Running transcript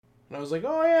And I was like,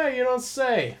 oh yeah, you don't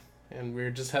say. And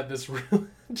we just had this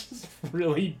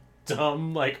really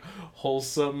dumb, like,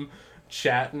 wholesome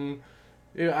chatting.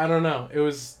 I don't know. It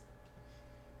was...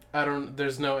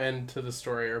 there's no end to the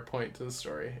story or point to the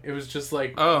story. It was just,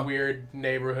 like, weird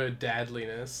neighborhood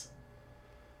dadliness.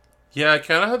 Yeah, I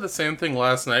kind of had the same thing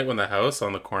last night when the house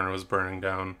on the corner was burning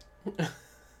down.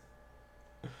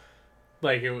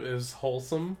 Like, it was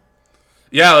wholesome?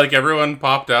 Yeah, like, everyone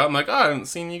popped out. I'm like, I haven't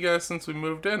seen you guys since we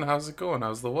moved in. How's it going?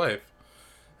 How's the wife?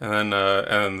 And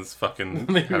then this fucking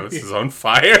house is on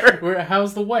fire.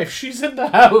 How's the wife? She's in the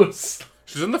house.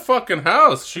 She's in the fucking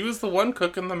house. She was the one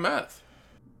cooking the meth.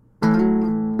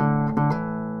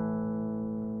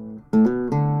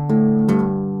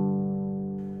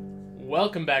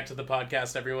 Welcome back to the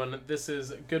podcast, everyone. This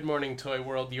is Good Morning Toy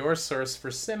World, your source for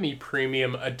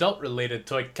semi-premium, adult-related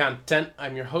toy content.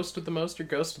 I'm your host with the most, your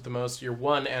ghost with the most, your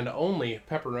one and only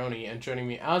Pepperoni. And joining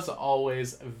me, as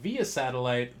always, via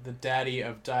satellite, the daddy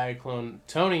of Diaclone,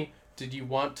 Tony. Did you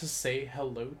want to say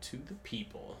hello to the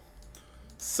people?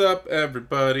 Sup,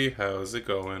 everybody? How's it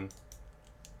going?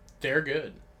 They're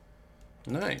good.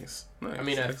 Nice. I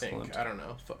mean, excellent. I think. I don't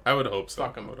know. I would hope so.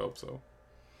 Fuck 'em. I would hope so.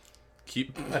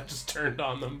 I just turned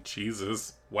on them.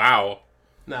 Jesus. Wow.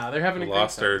 Nah, they're having a we great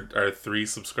lost time. our 3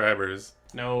 subscribers.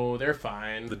 No, they're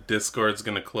fine. The Discord's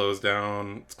gonna close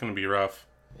down. It's gonna be rough.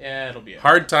 Yeah, it'll be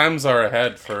hard times are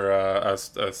ahead for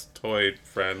us toy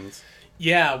friends.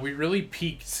 Yeah, we really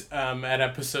peaked at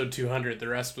episode 200. The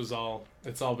rest was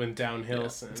it's all been downhill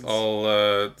since. It's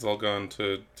all gone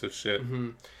to shit. Mm-hmm.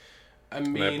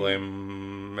 And I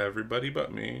blame everybody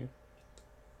but me.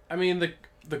 I mean, the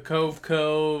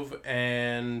Cove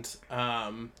and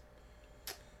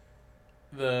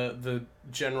the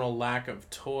general lack of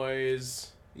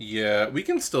toys. Yeah, we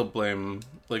can still blame,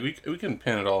 like, we can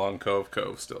pin it all on Cove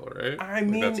still, right? I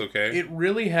mean, that's okay. It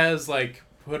really has, like,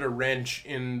 put a wrench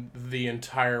in the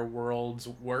entire world's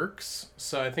works,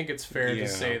 so I think it's fair to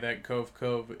say that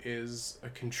Cove is a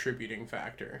contributing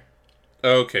factor.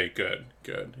 Okay, good,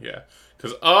 yeah.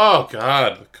 Because, oh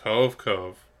god, the Cove.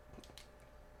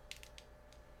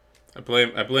 I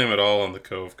blame it all on the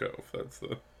Cove. That's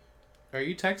the... Are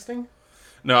you texting?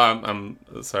 No, I'm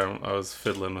sorry. I was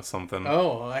fiddling with something.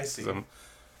 Oh, I see.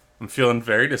 I'm feeling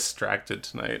very distracted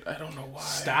tonight. I don't know why.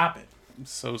 Stop it. I'm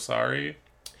so sorry.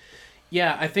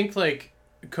 Yeah, I think, like,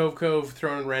 Cove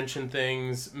throwing a wrench in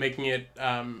things, making it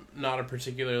not a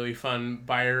particularly fun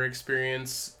buyer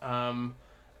experience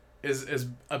is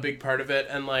a big part of it.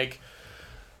 And, like,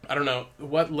 I don't know,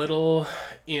 what little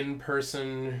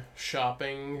in-person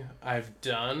shopping I've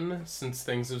done since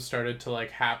things have started to,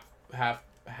 like, halfedly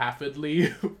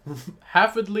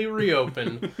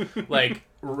reopen, like,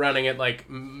 running at, like,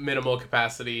 minimal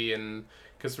capacity, and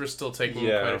because we're still taking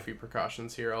quite a few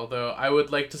precautions here, although I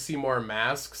would like to see more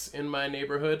masks in my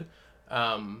neighborhood.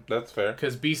 That's fair.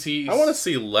 Because BC... I want to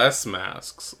see less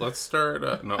masks. Let's start...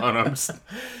 No,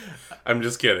 I'm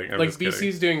just kidding.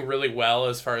 BC's doing really well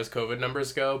as far as COVID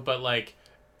numbers go, but, like,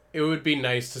 it would be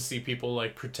nice to see people,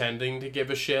 like, pretending to give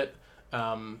a shit.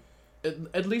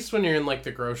 At least when you're in, like,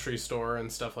 the grocery store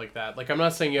and stuff like that. Like, I'm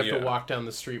not saying you have to walk down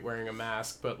the street wearing a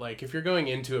mask, but, like, if you're going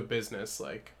into a business,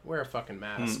 like, wear a fucking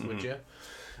mask, would you?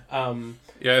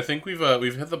 Yeah, I think we've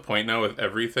hit the point now with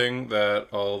everything that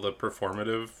all the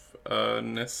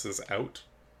performative-ness is out.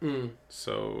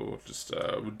 So just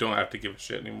we don't have to give a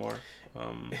shit anymore.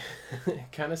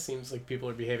 It kind of seems like people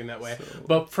are behaving that way. So...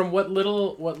 But from what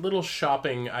little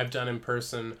shopping I've done in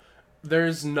person,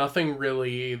 there's nothing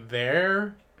really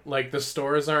there. Like, the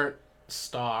stores aren't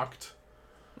stocked.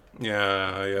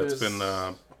 Yeah, it's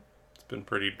been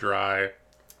pretty dry.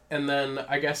 And then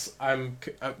I guess I'm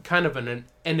kind of an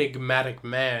enigmatic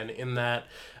man in that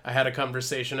I had a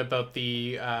conversation about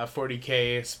the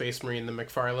 40K Space Marine, the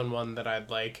McFarlane one that I'd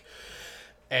like.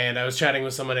 And I was chatting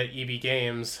with someone at EB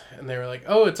Games, and they were like,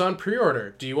 oh, it's on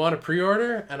pre-order. Do you want a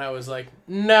pre-order? And I was like,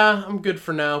 nah, I'm good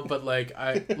for now, but, like,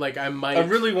 I might... I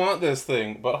really want this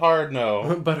thing, but hard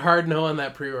no. But hard no on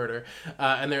that pre-order.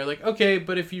 And they were like, okay,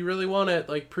 but if you really want it,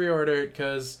 like, pre-order it,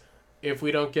 because if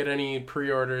we don't get any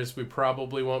pre-orders, we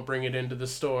probably won't bring it into the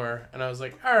store. And I was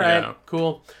like, all right,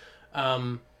 cool.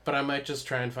 But I might just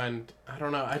try and find... I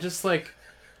don't know. I just, like...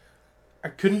 I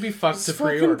couldn't be fucked to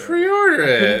pre-order. Pre-order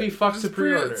it. I couldn't be fucked to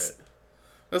pre-order it.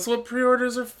 That's what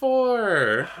pre-orders are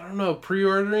for. I don't know.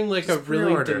 Pre-ordering like a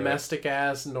really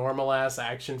domestic-ass, normal-ass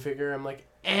action figure, I'm like,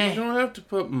 You don't have to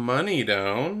put money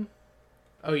down.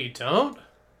 Oh, you don't?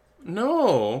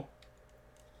 No.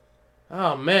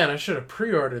 Oh, man, I should have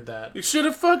pre-ordered that. You should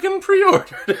have fucking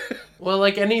pre-ordered it. Well,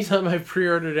 like, anytime I've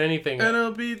pre-ordered anything... And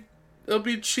it'll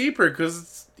be cheaper, because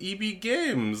it's EB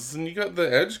Games, and you got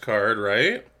the Edge card,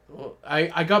 right? Well,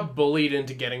 I got bullied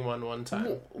into getting one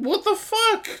time. What the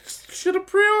fuck? Should have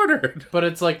pre-ordered. But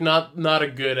it's like not a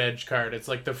good Edge card. It's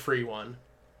like the free one.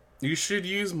 You should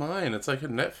use mine. It's like a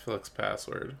Netflix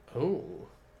password. Oh.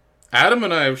 Adam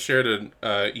and I have shared an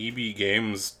EB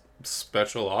Games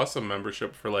Special Awesome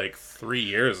membership for like 3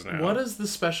 years now. What does the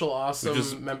Special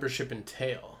Awesome membership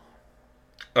entail?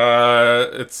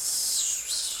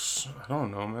 It's... I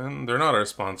don't know, man. They're not our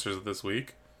sponsors this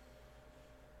week.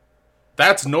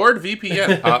 That's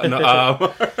NordVPN.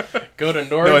 Go to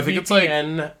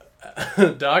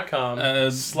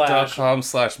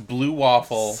NordVPN.com // Blue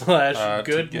Waffle /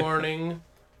 Good Morning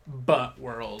Butt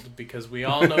World, because we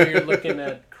all know you're looking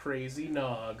at Crazy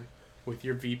Nog with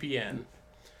your VPN.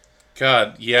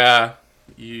 God, yeah.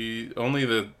 Only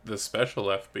the special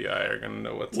FBI are gonna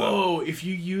know what's up. Whoa, if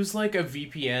you use like a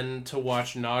VPN to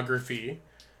watch Nography,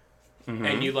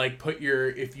 and you like put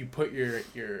your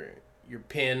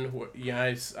pin,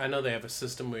 yeah, I know they have a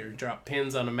system where you drop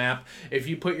pins on a map. If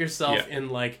you put yourself in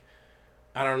like,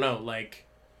 I don't know, like,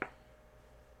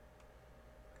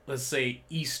 let's say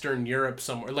Eastern Europe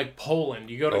somewhere, like Poland.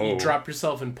 You you drop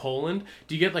yourself in Poland.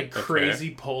 Do you get like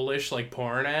crazy Polish like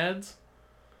porn ads?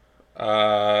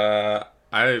 I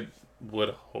would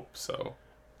hope so.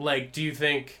 Like, do you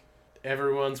think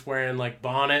everyone's wearing like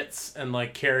bonnets and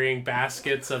like carrying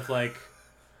baskets of like?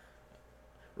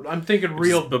 I'm thinking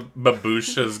real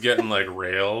babusha's getting like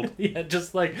railed. Yeah,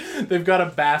 just like they've got a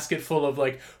basket full of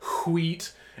like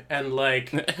wheat and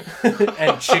like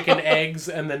and chicken eggs,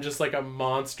 and then just like a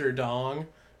monster dong,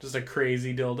 just a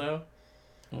crazy dildo.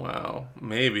 Wow,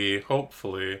 maybe,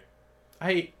 hopefully.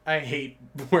 I hate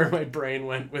where my brain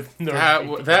went with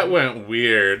that went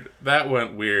weird.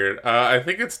 I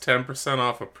think it's 10%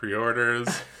 off of pre-orders.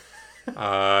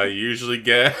 Usually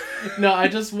get... No, I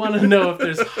just want to know if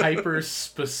there's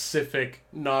hyper-specific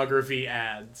Nography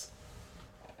ads.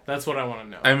 That's what I want to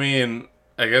know. I mean,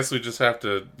 I guess we just have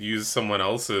to use someone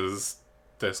else's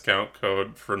discount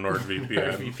code for NordVPN.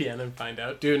 NordVPN and find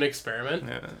out. Do an experiment.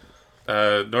 Yeah.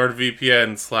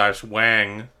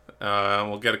 NordVPN/Wang.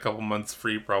 We'll get a couple months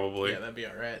free, probably. Yeah, that'd be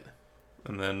alright.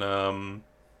 And then, and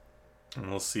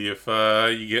we'll see if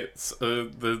you get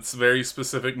this very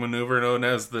specific maneuver known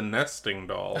as the nesting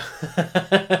doll.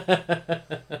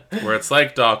 Where it's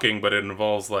like docking, but it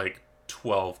involves like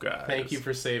 12 guys. Thank you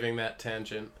for saving that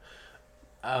tangent.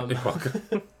 You're welcome.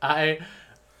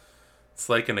 It's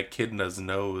like an echidna's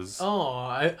nose. Oh,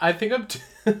 I think I'm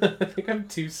I think I'm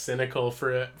too cynical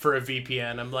for a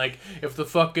VPN. I'm like, if the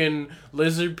fucking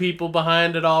lizard people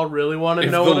behind it all really want to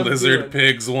know what I'm doing. If the lizard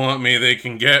pigs want me, they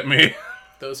can get me.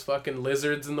 Those fucking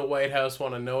lizards in the White House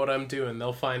want to know what I'm doing.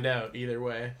 They'll find out either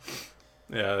way.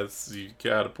 Yeah, you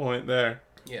got a point there.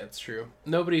 Yeah, it's true.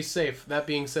 Nobody's safe. That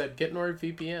being said, get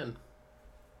NordVPN.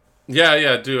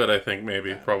 Yeah, do it, I think,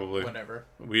 maybe, probably. Whatever.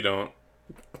 We don't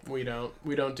do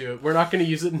it. We're not going to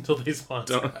use it until they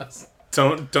sponsor us.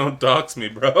 Don't dox me,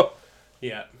 bro.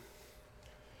 Yeah.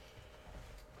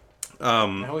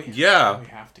 Now we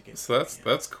have to get. So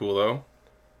that's cool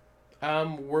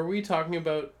though. Were we talking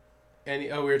about we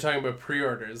were talking about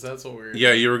pre-orders. That's what we were.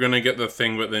 Yeah, you were gonna get the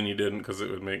thing, but then you didn't because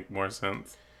it would make more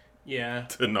sense. Yeah.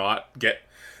 To not get,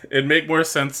 it'd make more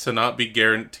sense to not be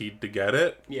guaranteed to get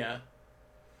it. Yeah.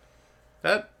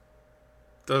 That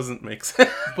doesn't make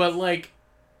sense. But like,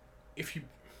 if you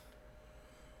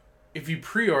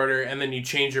pre-order and then you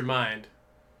change your mind,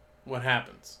 what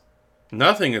happens?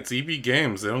 Nothing. It's EB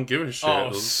Games. They don't give a shit. Oh,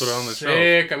 They'll just put it on the shelf.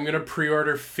 Sick. I'm gonna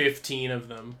pre-order 15 of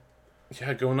them.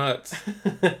 Yeah, go nuts.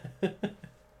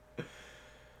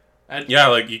 Yeah,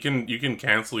 like you can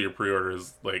cancel your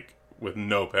pre-orders like with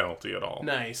no penalty at all.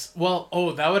 Nice. Well,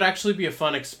 that would actually be a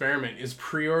fun experiment. Is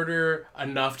pre-order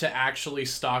enough to actually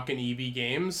stock an EB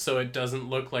Games so it doesn't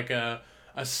look like a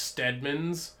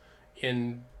Stedman's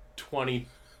in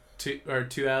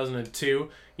 2002?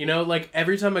 You know, like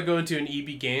every time I go into an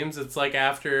EB Games, it's like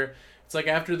after the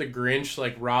Grinch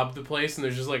like robbed the place and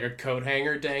there's just like a coat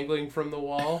hanger dangling from the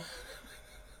wall.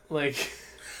 Like,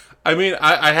 I mean,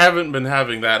 I haven't been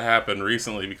having that happen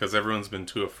recently because everyone's been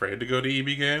too afraid to go to EB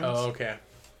Games. Oh, okay.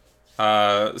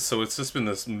 So it's just been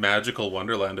this magical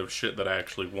wonderland of shit that I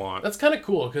actually want. That's kind of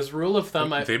cool, because rule of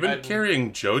thumb... They've been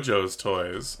carrying JoJo's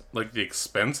toys, like the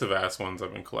expensive-ass ones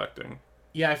I've been collecting.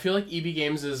 Yeah, I feel like EB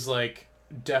Games is, like,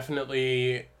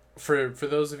 definitely... For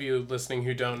those of you listening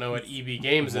who don't know what EB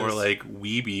Games More is... More like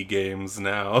Weeby Games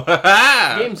now.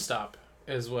 GameStop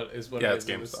is what it is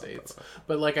in the States.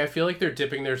 But, like, I feel like they're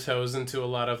dipping their toes into a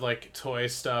lot of, like, toy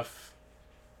stuff,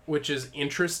 which is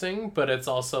interesting, but it's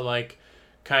also, like...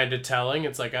 kind of telling.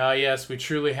 It's like, yes, we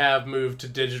truly have moved to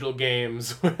digital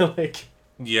games. Like,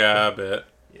 yeah, a bit.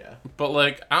 Yeah. But,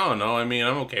 like, I don't know. I mean,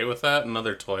 I'm okay with that.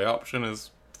 Another toy option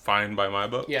is fine by my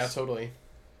books. Yeah, totally.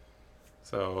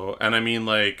 So, and I mean,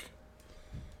 like,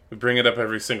 we bring it up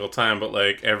every single time, but,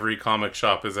 like, every comic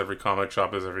shop is every comic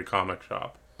shop is every comic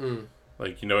shop. Mm.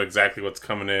 Like, you know exactly what's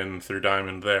coming in through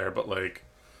Diamond there, but, like,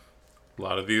 a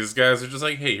lot of these guys are just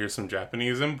like, hey, here's some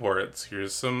Japanese imports.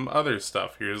 Here's some other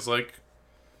stuff. Here's, like,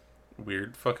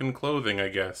 weird fucking clothing, I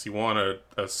guess. You want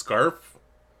a scarf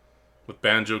with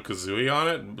Banjo-Kazooie on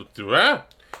it?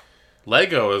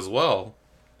 Lego as well.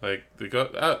 Like, they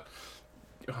got that.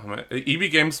 Oh, man.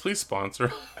 EB Games, please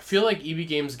sponsor. I feel like EB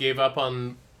Games gave up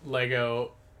on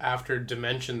Lego after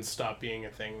Dimensions stopped being a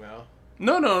thing, though.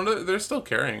 No, they're still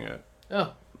carrying it.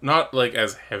 Oh. Not, like,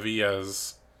 as heavy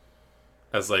as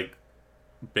like,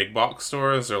 big box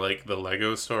stores or, like, the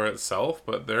Lego store itself,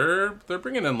 but they're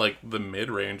bringing in, like, the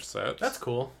mid-range sets. That's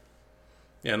cool.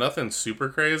 Yeah, nothing super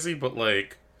crazy, but,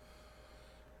 like,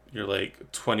 your,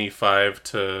 like, $25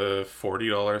 to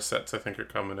 $40 sets, I think, are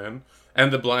coming in.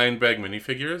 And the blind bag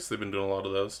minifigures, they've been doing a lot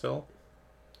of those still.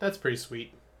 That's pretty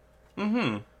sweet.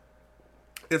 Mm-hmm.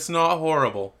 It's not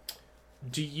horrible.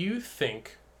 Do you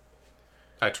think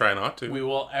I try not to. we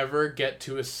will ever get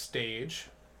to a stage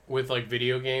with, like,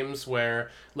 video games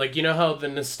where, like, you know how the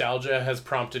nostalgia has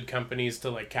prompted companies to,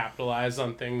 like, capitalize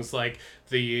on things like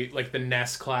the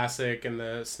NES Classic and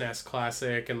the SNES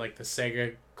Classic and, like, the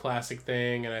Sega Classic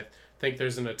thing, and I think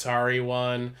there's an Atari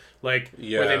one, like,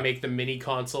 where they make the mini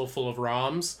console full of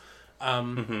ROMs.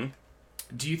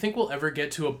 Do you think we'll ever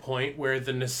get to a point where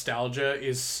the nostalgia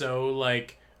is so,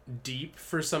 like, deep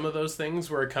for some of those things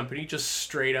where a company just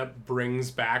straight up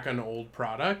brings back an old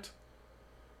product?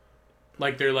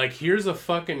 Like, they're like, here's a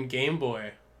fucking Game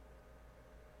Boy.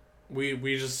 We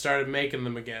just started making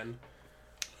them again.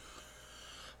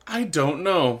 I don't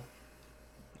know.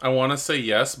 I want to say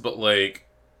yes, but, like,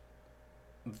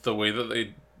 the way that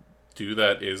they do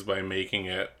that is by making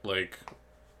it, like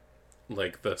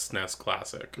the SNES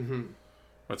Classic. Mm-hmm.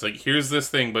 It's like, here's this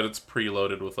thing, but it's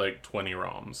preloaded with, like, 20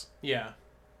 ROMs. Yeah.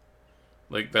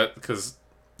 Like, that, because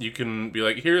you can be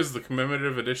like, here's the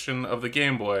commemorative edition of the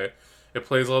Game Boy. It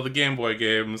plays all the Game Boy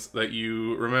games that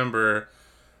you remember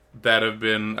that have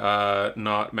been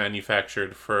not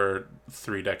manufactured for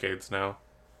 3 decades now.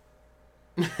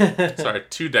 Sorry,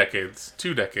 2 decades.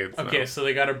 2 decades Okay, now. so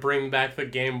they gotta bring back the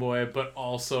Game Boy, but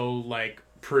also, like,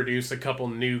 produce a couple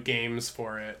new games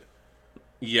for it.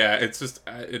 Yeah, it's just,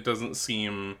 it doesn't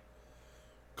seem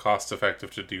cost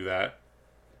effective to do that.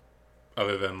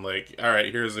 Other than, like,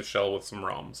 alright, here's a shell with some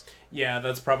ROMs. Yeah,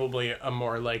 that's probably a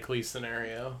more likely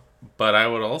scenario. But I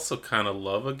would also kind of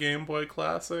love a Game Boy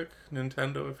Classic,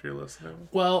 Nintendo, if you're listening.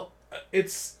 Well,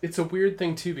 it's a weird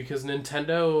thing, too, because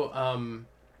Nintendo,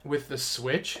 with the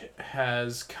Switch,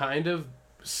 has kind of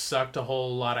sucked a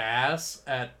whole lot of ass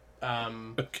at,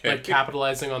 like,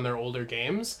 capitalizing on their older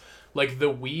games. Like,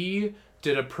 the Wii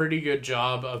did a pretty good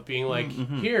job of being like,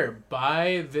 here,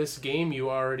 buy this game you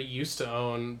already used to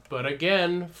own, but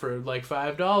again, for like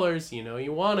 $5, you know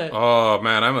you want it. Oh,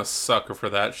 man, I'm a sucker for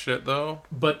that shit, though.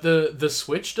 But the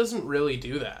Switch doesn't really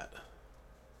do that.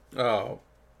 Oh.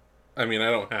 I mean, I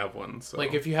don't have one, so...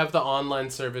 Like, if you have the online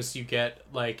service, you get,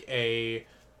 like, an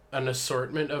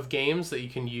assortment of games that you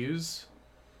can use.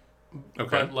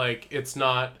 Okay. But, like, it's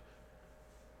not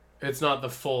the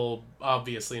full,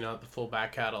 obviously not the full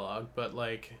back catalog, but,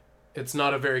 like, it's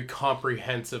not a very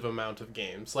comprehensive amount of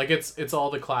games. Like, it's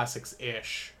all the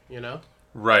classics-ish, you know?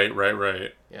 Right.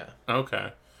 Yeah.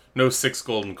 Okay. No 6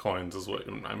 golden coins is what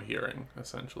I'm hearing,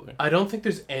 essentially. I don't think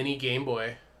there's any Game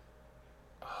Boy.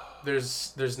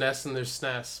 There's NES and there's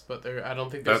SNES, but I don't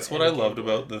think there's That's what any I loved Game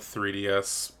Boy. about the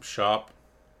 3DS shop.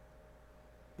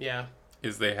 Yeah.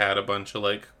 Is they had a bunch of,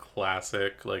 like,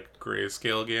 classic, like,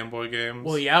 grayscale Game Boy games.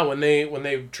 Well, yeah, when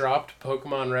they dropped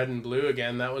Pokemon Red and Blue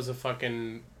again, that was a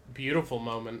fucking beautiful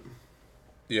moment.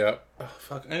 Yeah. Oh,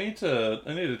 fuck. I need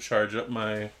to charge up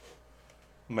my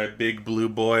big blue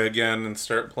boy again and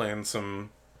start playing some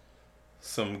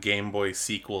Game Boy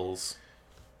sequels.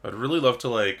 I'd really love to,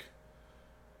 like,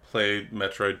 play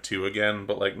Metroid 2 again,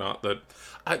 but, like, not that...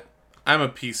 I'm a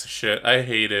piece of shit. I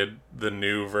hated the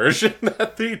new version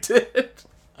that they did.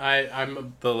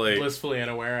 I'm blissfully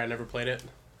unaware. I never played it.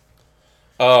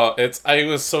 I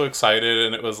was so excited,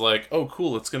 and it was like, oh,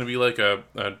 cool! It's gonna be like a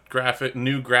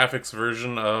new graphics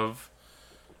version of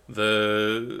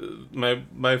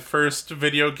my first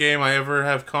video game I ever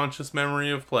have conscious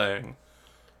memory of playing.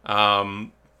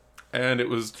 And it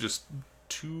was just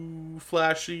too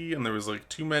flashy, and there was like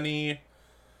too many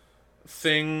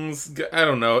things. I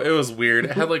don't know. It was weird.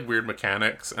 It had like weird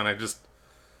mechanics, and I just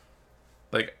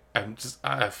like. I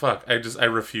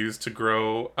refuse to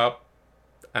grow up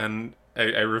and I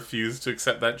refuse to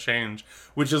accept that change,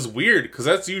 which is weird because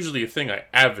that's usually a thing I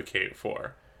advocate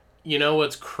for. You know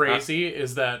what's crazy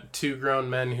is that two grown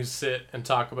men who sit and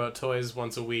talk about toys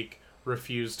once a week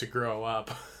refuse to grow up.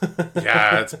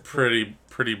 Yeah, it's pretty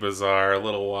bizarre. A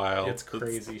little wild. It's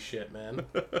crazy shit, man.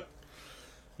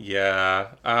 Yeah,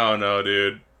 I don't know,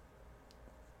 dude.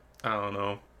 I don't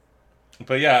know.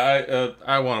 But yeah,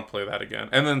 I want to play that again.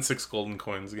 And then 6 golden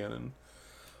coins again and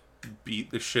beat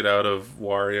the shit out of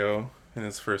Wario in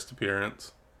his first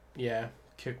appearance. Yeah,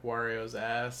 kick Wario's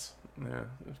ass. Yeah,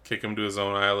 kick him to his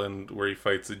own island where he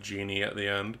fights a genie at the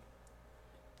end.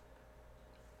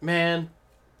 Man,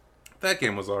 that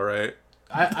game was alright.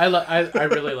 I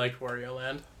really liked Wario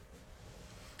Land.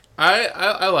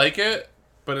 I like it,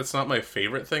 but it's not my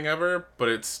favorite thing ever, but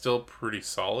it's still pretty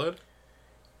solid.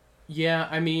 Yeah,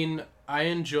 I mean, I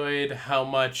enjoyed how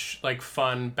much like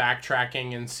fun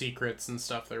backtracking and secrets and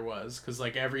stuff there was, because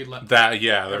like every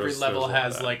level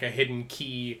has like a hidden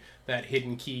key. That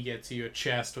hidden key gets you a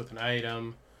chest with an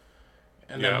item,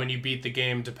 and then when you beat the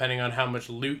game, depending on how much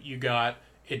loot you got,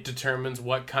 it determines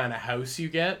what kind of house you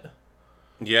get.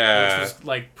 Yeah, which was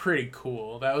like pretty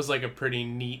cool. That was like a pretty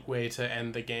neat way to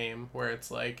end the game, where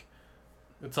it's like,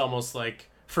 it's almost like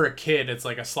for a kid, it's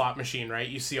like a slot machine, right?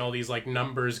 You see all these like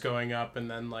numbers going up, and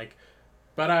then like,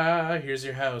 here's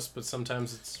your house. But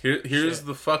sometimes it's here's shit.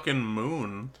 The fucking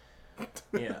moon.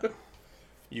 Yeah,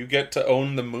 you get to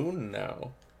own the moon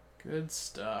now. Good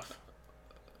stuff.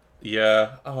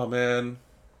 Yeah. Oh man,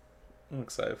 I'm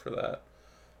excited for that.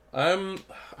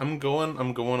 I'm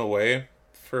going away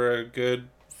for a good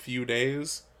few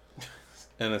days,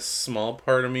 and a small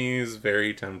part of me is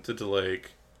very tempted to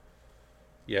like,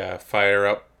 fire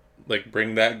up, like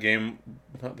bring that game,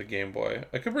 not the Game Boy.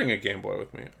 I could bring a Game Boy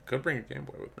with me.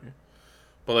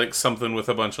 But like something with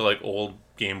a bunch of like old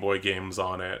Game Boy games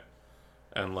on it,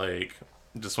 and like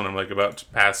just when I'm like about to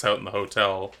pass out in the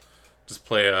hotel, just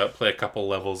play a couple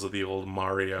levels of the old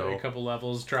Mario. Play a couple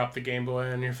levels, drop the Game Boy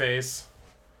on your face.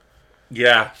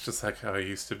 Yeah, just like how it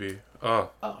used to be.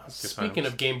 Speaking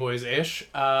of Game Boys-ish,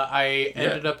 I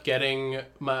ended up getting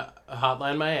my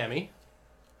Hotline Miami.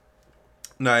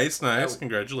 Nice.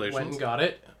 Congratulations. Went and got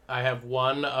it. I have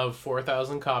one of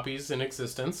 4,000 copies in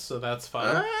existence, so that's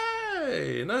fun.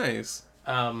 Hey, nice.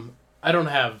 I don't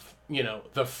have,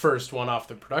 the first one off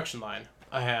the production line.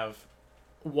 I have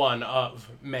one of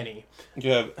many.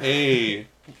 You have a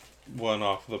one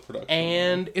off the production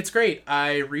and line. It's great.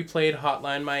 I replayed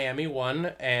Hotline Miami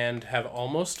 1 and have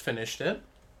almost finished it.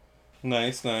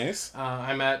 Nice.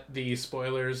 I'm at the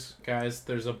spoilers, guys.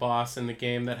 There's a boss in the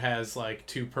game that has like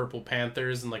 2 purple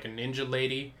panthers and like a ninja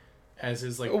lady as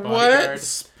his like bodyguard. What?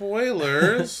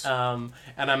 Spoilers? And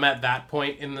I'm at that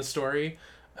point in the story,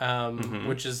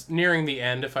 which is nearing the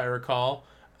end if I recall.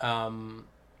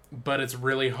 But it's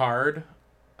really hard,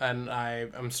 and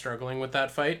I'm struggling with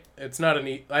that fight. It's not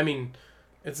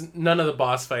it's none of the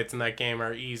boss fights in that game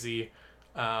are easy.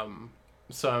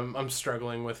 So I'm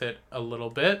struggling with it a little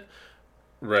bit.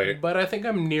 Right. But I think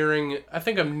I'm nearing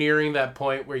that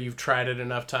point where you've tried it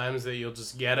enough times that you'll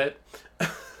just get it.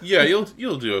 Yeah,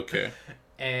 you'll do okay.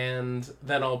 And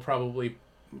then I'll probably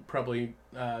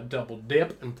double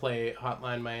dip and play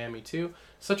Hotline Miami 2.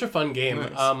 Such a fun game.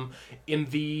 Nice. In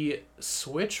the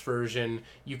Switch version,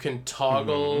 you can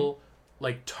toggle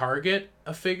like target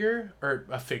a figure,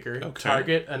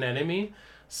 target an enemy.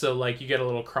 So like you get a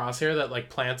little crosshair that like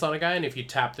plants on a guy, and if you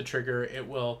tap the trigger, it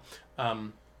will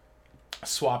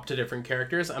swap to different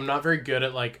characters. I'm not very good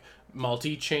at like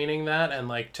multi-chaining that and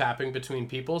like tapping between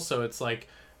people, so it's like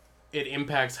it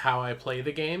impacts how I play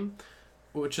the game,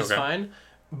 which is fine.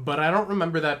 But I don't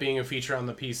remember that being a feature on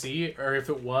the PC, or if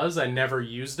it was, I never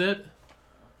used it.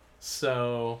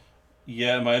 So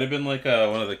yeah, it might have been like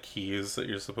one of the keys that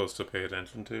you're supposed to pay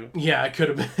attention to. Yeah, it could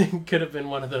have been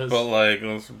one of those. But like,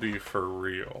 let's be for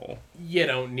real. You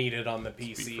don't need it on the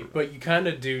PC, but you kind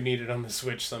of do need it on the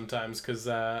Switch sometimes, because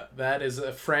that is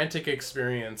a frantic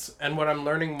experience. And what I'm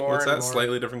learning more What's and that? more,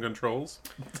 Slightly different controls?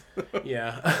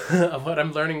 Yeah. What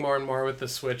I'm learning more and more with the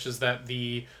Switch is that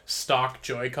the stock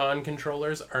Joy-Con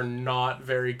controllers are not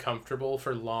very comfortable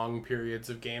for long periods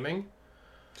of gaming.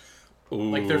 Ooh.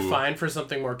 Like, they're fine for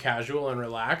something more casual and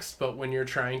relaxed, but when you're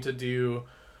trying to do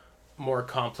more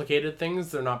complicated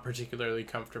things, they're not particularly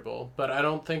comfortable. But I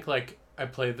don't think, like, I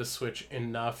played the Switch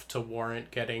enough to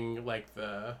warrant getting, like,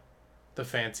 the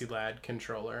fancy lad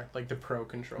controller, like the Pro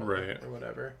controller or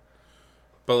whatever.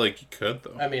 But, like, you could,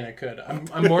 though. I mean, I could.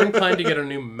 I'm more inclined to get a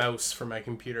new mouse for my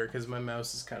computer, because my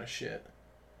mouse is kind of shit.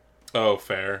 Oh,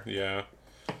 fair. Yeah.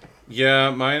 Yeah,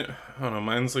 I don't know,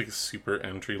 mine's like a super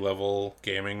entry-level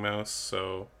gaming mouse,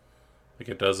 so, like,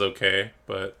 it does okay,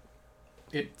 but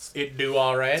It do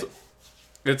all right.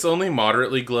 It's only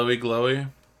moderately glowy.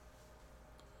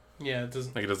 Yeah, it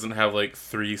doesn't. Like, it doesn't have, like,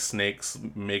 3 snakes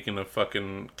making a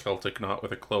fucking Celtic knot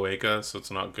with a cloaca, so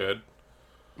it's not good.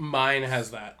 Mine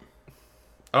has that.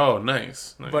 Oh,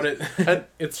 nice. But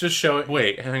it's just showing...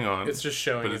 Wait, hang on. It's just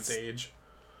showing its age.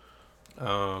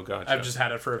 Oh, gotcha. I've just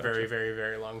had it for a very, very,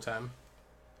 very long time.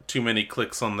 Too many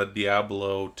clicks on the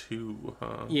Diablo 2,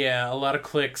 huh? Yeah, a lot of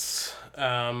clicks.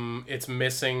 It's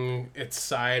missing its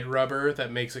side rubber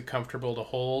that makes it comfortable to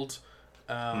hold.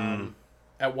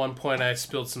 At one point, I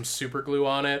spilled some super glue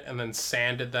on it and then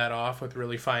sanded that off with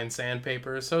really fine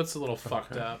sandpaper, so it's a little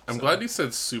fucked up. I'm glad you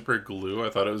said super glue.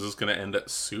 I thought it was just going to end at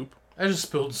soup. I just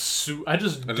spilled soup. I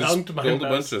just dunked my spilled a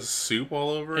mouse bunch of soup all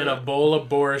over in it. a bowl of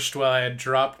borscht while I had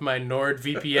dropped my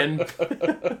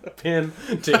NordVPN pin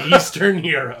to Eastern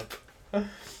Europe.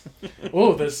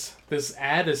 Oh, this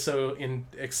ad is so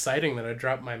exciting that I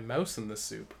dropped my mouse in the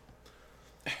soup.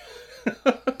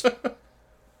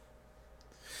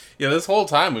 Yeah, this whole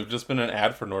time we've just been an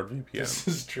ad for NordVPN. This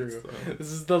is true. So.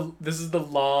 This is the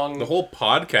long... The whole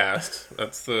podcast,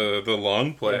 that's the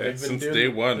long play. Yeah, since day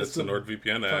one, it's a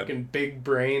NordVPN ad. Fucking big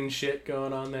brain shit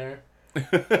going on there.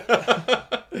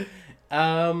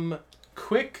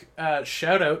 Quick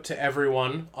shout out to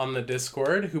everyone on the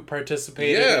Discord who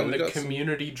participated in the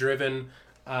community-driven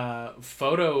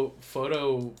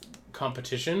photo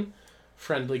competition,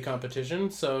 friendly competition.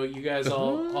 So you guys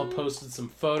all posted some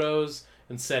photos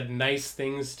and said nice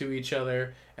things to each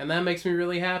other, and that makes me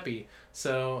really happy.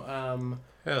 So,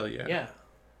 hell yeah. Yeah.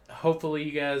 Hopefully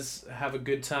you guys have a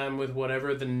good time with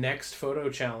whatever the next photo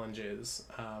challenge is.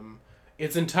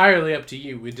 It's entirely up to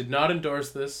you. We did not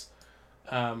endorse this,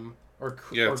 or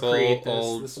create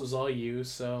this. This was all you,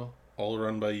 so... All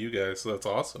run by you guys, so that's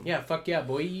awesome. Yeah, fuck yeah,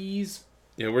 boys.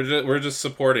 Yeah, we're just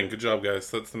supporting. Good job,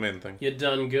 guys. That's the main thing. You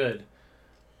done good.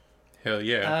 Hell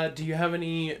yeah. Do you have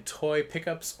any toy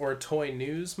pickups or toy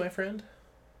news, my friend?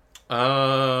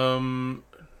 No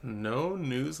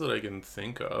news that I can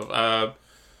think of.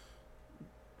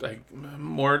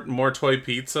 More toy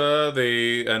pizza.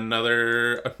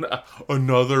 Another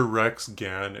Rex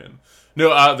Gannon.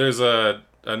 No, there's a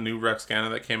new Rex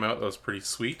Gannon that came out that was pretty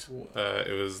sweet.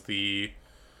 It was the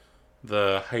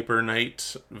Hyper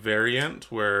Knight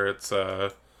variant where it's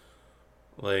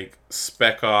like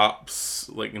Spec Ops,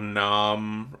 like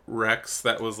Nom Rex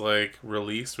that was like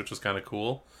released, which was kind of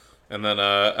cool. And then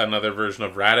another version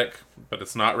of Radek, but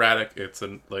it's not Radek.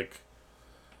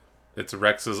 It's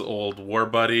Rex's old war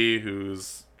buddy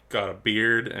who's got a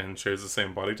beard and shares the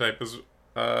same body type as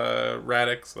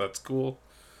Radek, so that's cool.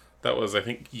 That was, I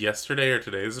think, yesterday or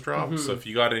today's drop. Mm-hmm. So if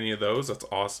you got any of those, that's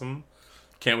awesome.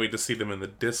 Can't wait to see them in the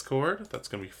Discord. That's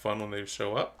going to be fun when they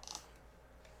show up.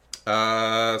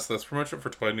 So that's pretty much it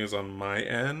for toy news on my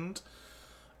end.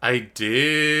 I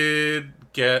did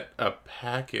get a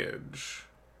package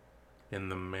in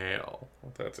the mail.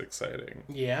 That's exciting.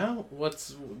 Yeah?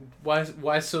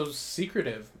 Why so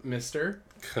secretive, mister?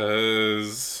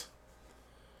 'Cause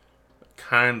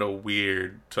kind of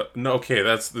weird to... No, okay,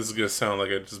 this is going to sound like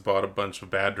I just bought a bunch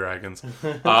of bad dragons.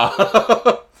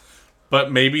 But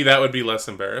maybe that would be less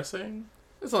embarrassing.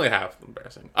 It's only half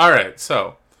embarrassing. Alright,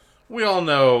 so we all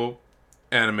know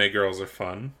anime girls are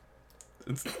fun.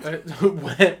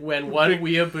 when one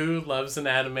weeaboo loves an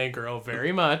anime girl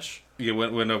very much. Yeah,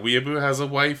 when a weeaboo has a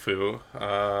waifu,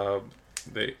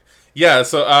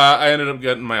 so I ended up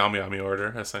getting my Ami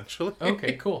order, essentially.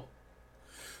 Okay, cool.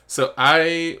 So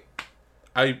I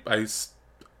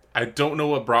don't know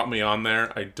what brought me on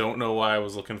there. I don't know why I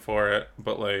was looking for it,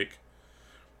 but like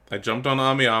I jumped on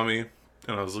Ami and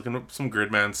I was looking up some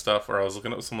Gridman stuff, or I was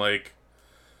looking up some like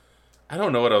I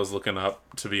don't know what I was looking up,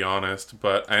 to be honest,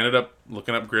 but I ended up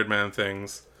looking up Gridman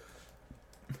things.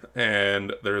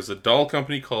 And there's a doll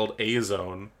company called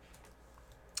A-Zone,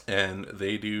 and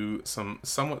they do some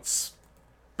somewhat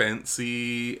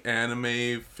fancy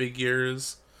anime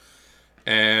figures.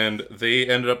 And they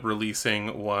ended up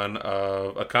releasing one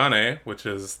of Akane, which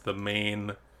is the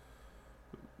main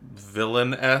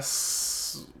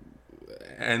villainess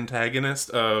antagonist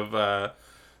of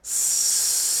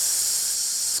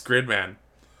Gridman,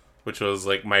 which was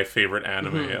like my favorite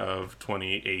anime of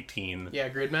 2018. Yeah,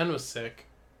 Gridman was sick.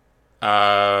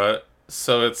 So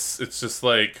it's just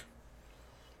like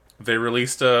they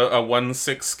released a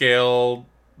 1/6 scale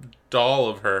doll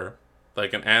of her,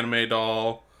 like an anime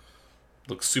doll.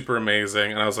 Looks super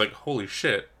amazing, and I was like, holy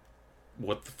shit,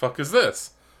 what the fuck is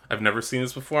this? I've never seen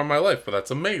this before in my life, but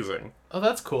that's amazing. Oh,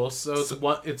 that's cool. So it's a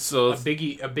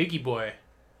biggie boy.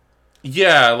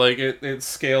 Yeah, like it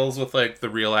scales with like the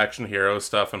Real Action Hero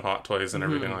stuff and Hot Toys and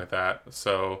everything like that.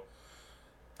 So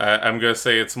I'm gonna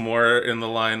say it's more in the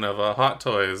line of Hot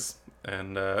Toys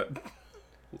and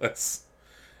less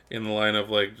in the line of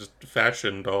like just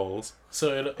fashion dolls.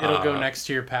 So it'll go next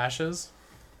to your Pashas?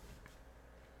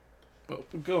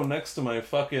 Go next to my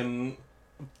fucking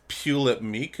Pulip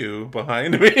Miku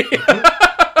behind me.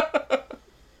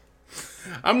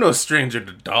 I'm no stranger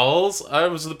to dolls. I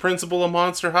was the principal of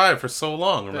Monster High for so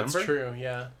long, remember? That's true,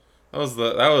 yeah.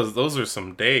 Those are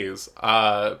some days.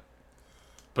 But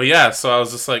yeah, so I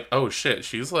was just like, oh shit,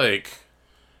 she's like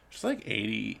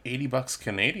 80 bucks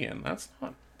Canadian. That's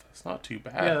not too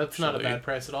bad. Yeah, that's actually. not a bad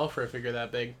price at all for a figure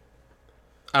that big.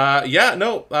 Yeah,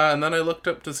 no, and then I looked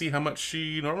up to see how much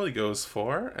she normally goes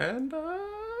for, and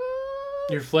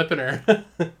You're flipping her.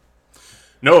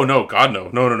 No, God,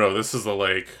 no. This is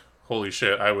like, holy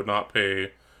shit, I would not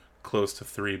pay close to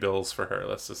 $3 for her.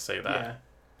 Let's just say that.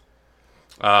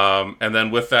 Yeah. And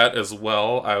then with that as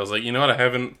well, I was like, you know what? I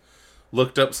haven't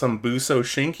looked up some Buso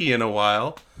Shinki in a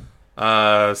while.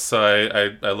 So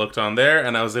I looked on there,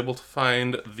 and I was able to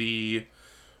find the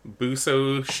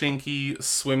Buso Shinki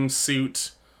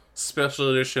swimsuit special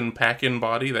edition pack-in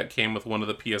body that came with one of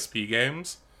the PSP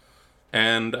games.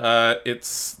 And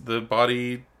it's the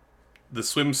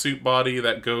swimsuit body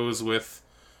that goes with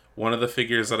one of the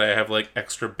figures that I have like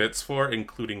extra bits for,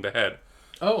 including the head.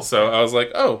 Oh. So I was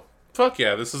like, oh, fuck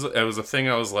yeah, it was a thing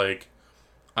I was like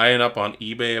eyeing up on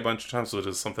eBay a bunch of times, so it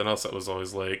is something else that was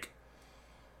always like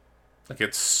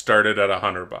it started at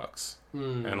 $100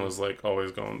 and was like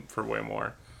always going for way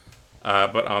more.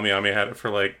 But Ami had it for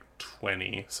like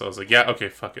 20, so I was like, yeah, okay,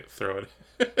 fuck it, throw it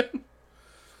in.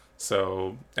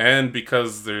 So, and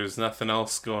because there's nothing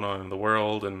else going on in the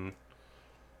world and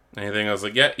anything, I was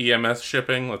like, yeah, EMS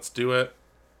shipping, let's do it.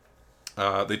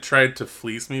 They tried to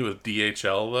fleece me with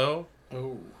DHL, though.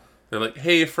 Oh. They're like,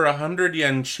 hey, for 100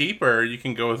 yen cheaper, you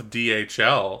can go with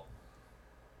DHL.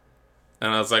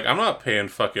 And I was like, I'm not paying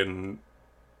fucking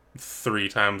 3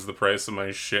 times the price of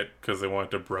my shit because they want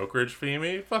to brokerage fee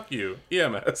me. Fuck you,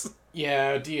 EMS.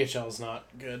 Yeah, DHL's not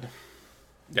good.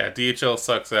 Yeah, DHL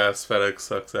sucks ass, FedEx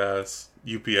sucks ass,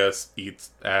 UPS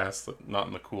eats ass, not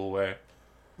in the cool way.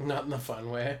 Not in the fun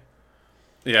way.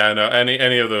 Yeah, no,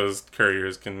 any of those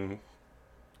couriers can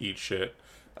eat shit.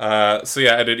 So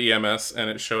yeah, I did EMS, and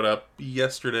it showed up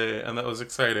yesterday, and that was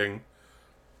exciting.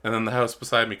 And then the house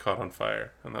beside me caught on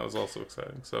fire, and that was also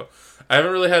exciting. So I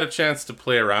haven't really had a chance to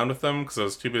play around with them, because I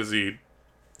was too busy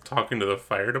talking to the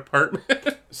fire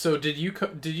department. So did you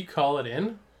call it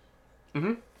in?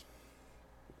 Mm-hmm.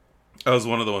 I was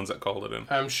one of the ones that called it in.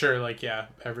 I'm sure,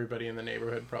 everybody in the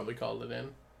neighborhood probably called it in.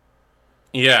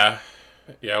 Yeah.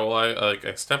 Yeah, well,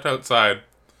 I stepped outside,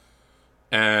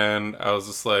 and I was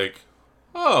just like,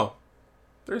 oh,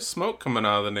 there's smoke coming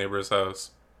out of the neighbor's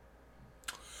house.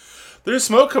 There's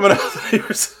smoke coming out of the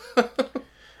neighbor's house.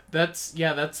 That's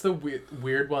the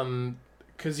weird one,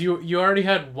 because you already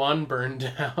had one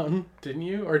burned down, didn't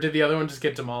you? Or did the other one just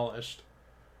get demolished?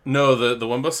 No, the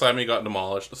one beside me got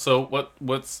demolished. So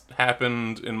what's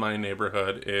happened in my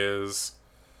neighborhood is,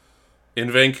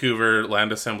 in Vancouver,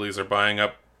 land assemblies are buying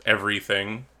up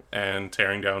everything and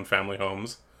tearing down family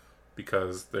homes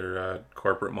because they're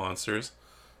corporate monsters,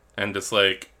 and just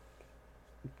like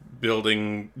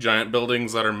building giant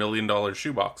buildings that are $1 million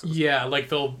shoeboxes. Yeah, like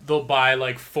they'll buy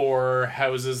like 4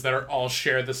 houses that are all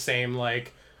share the same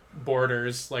like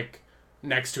borders, like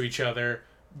next to each other,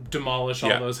 demolish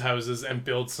all those houses and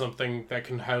build something that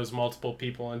can house multiple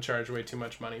people and charge way too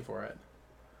much money for it.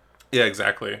 Yeah,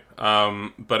 exactly.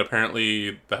 But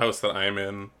apparently the house that I'm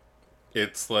in,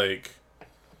 it's like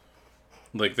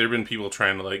there've been people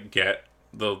trying to like get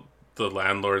the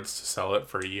landlords to sell it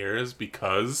for years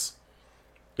because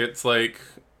it's like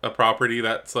a property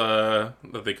that's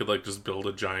that they could like just build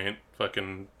a giant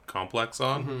fucking complex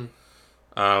on.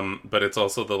 Mm-hmm. But it's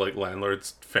also the like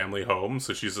landlord's family home,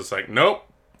 so she's just like, nope,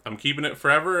 I'm keeping it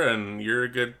forever, and you're a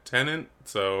good tenant,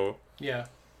 so yeah,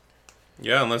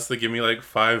 unless they give me like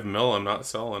 $5 million, I'm not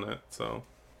selling it. So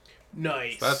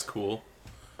nice, so that's cool.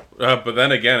 But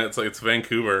then again, it's like it's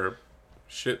Vancouver.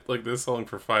 Shit like this selling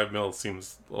for $5 million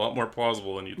seems a lot more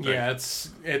plausible than you'd think. Yeah,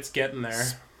 it's getting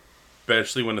there.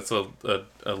 Especially when it's a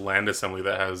land assembly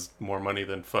that has more money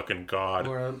than fucking God.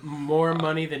 Or more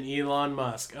money than Elon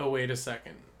Musk. Oh, wait a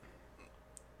second.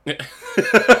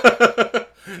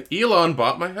 Elon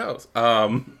bought my house.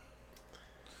 Then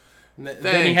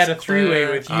he had a 3-way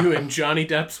with you and Johnny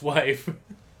Depp's wife.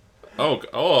 Oh,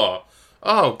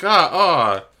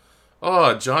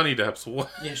 Johnny Depp's wife.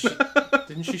 Yeah,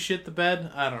 didn't she shit the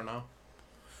bed? I don't know.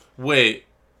 Wait.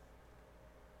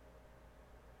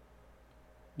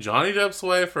 Johnny Depp's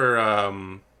wife or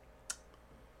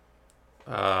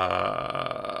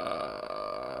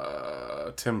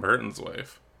Tim Burton's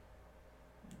wife.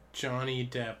 Johnny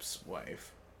Depp's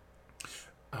wife.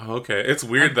 Oh, okay. It's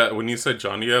weird that when you said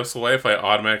Johnny Depp's wife, I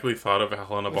automatically thought of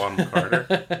Helena Bonham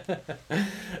Carter.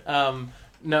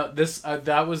 No, this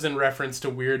that was in reference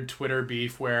to weird Twitter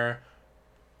beef where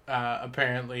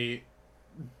apparently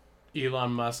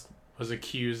Elon Musk was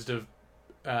accused of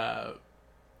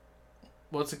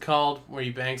what's it called where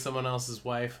you bang someone else's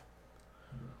wife?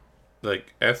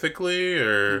 Like, ethically,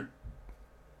 or...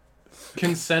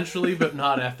 Consensually, but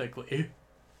not ethically.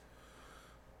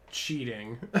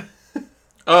 Cheating.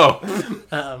 Oh.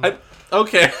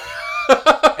 Okay.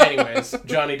 Anyways,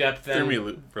 Johnny Depp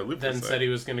then said he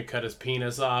was going to cut his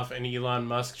penis off, and Elon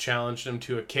Musk challenged him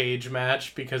to a cage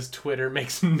match because Twitter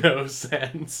makes no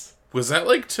sense. Was that,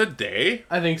 like, today?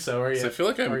 I think so, or I feel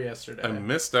like or yesterday. I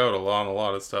missed out on a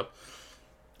lot of stuff.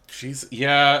 Jeez,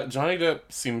 yeah, Johnny Depp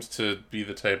seems to be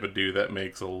the type of dude that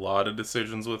makes a lot of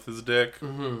decisions with his dick.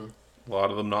 Mm-hmm. A lot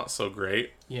of them not so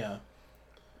great. Yeah.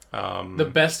 The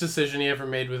best decision he ever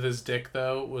made with his dick,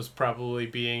 though, was probably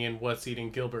being in What's Eating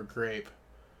Gilbert Grape.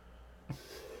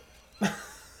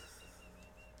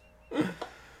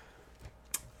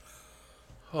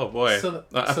 Oh, boy. So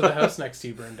the house next to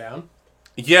you burned down?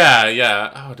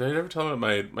 Yeah. Oh, did I ever tell him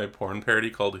my porn parody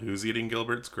called Who's Eating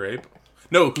Gilbert's Grape?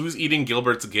 No, Who's Eating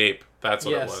Gilbert's Gape? That's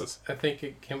what it was. I think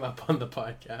it came up on the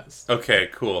podcast. Okay,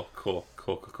 cool.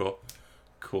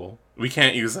 We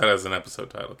can't use that as an episode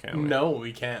title, can we? No,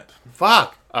 we can't.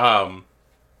 Fuck!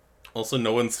 Also,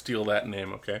 no one steal that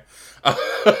name, okay?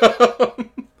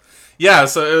 Yeah,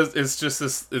 so it's just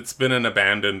this... It's been an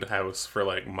abandoned house for,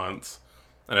 like, months.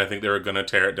 And I think they were gonna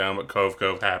tear it down, but Cove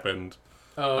happened.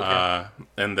 Oh, okay.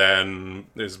 And then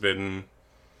there's been...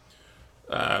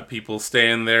 people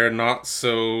staying there, not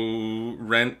so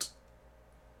rent.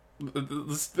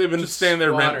 They've been just staying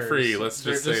there squatters. rent free. Let's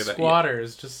just say that.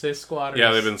 Squatters. Just say squatters.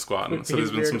 Yeah, they've been squatting. So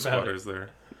there's been some squatters there,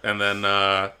 and then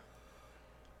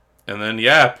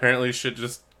yeah, apparently shit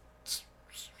just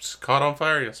caught on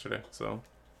fire yesterday. So,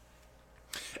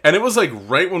 and it was like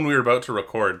right when we were about to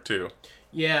record too.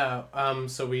 Yeah.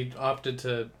 So we opted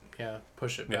to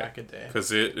push it back a day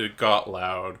because it got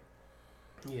loud.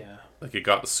 Yeah. Like, it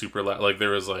got super loud. Like,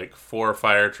 there was, like, 4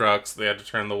 fire trucks. They had to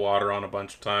turn the water on a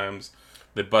bunch of times.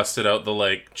 They busted out the,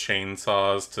 like,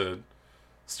 chainsaws to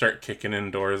start kicking in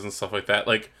doors and stuff like that.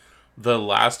 Like, the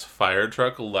last fire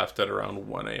truck left at around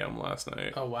 1 a.m. last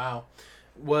night. Oh, wow.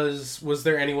 Was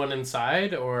there anyone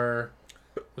inside, or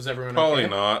was everyone Probably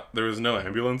okay? not. There was no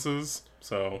ambulances,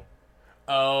 so...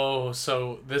 Oh,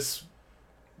 so this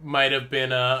might have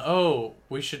been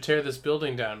we should tear this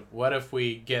building down. What if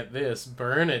we get this,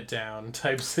 burn it down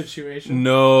type situation?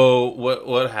 No,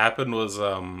 what happened was,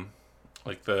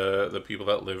 like, the people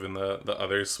that live in the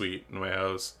other suite in my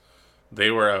house, they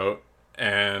were out,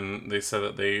 and they said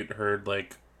that they heard,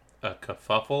 like, a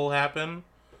kerfuffle happen,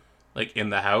 like, in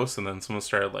the house, and then someone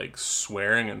started, like,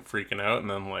 swearing and freaking out,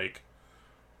 and then, like,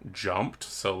 jumped,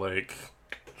 so, like...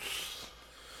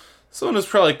 Someone was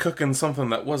probably cooking something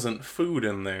that wasn't food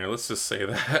in there. Let's just say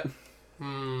that.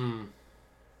 Hmm.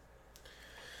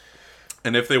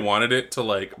 And if they wanted it to,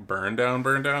 like, burn down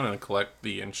and collect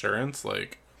the insurance,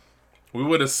 like, we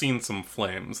would have seen some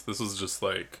flames. This was just,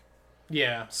 like,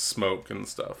 smoke and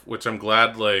stuff. Which I'm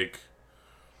glad, like,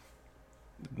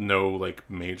 no, like,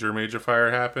 major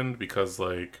fire happened. Because,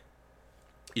 like,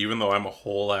 even though I'm a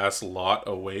whole ass lot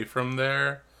away from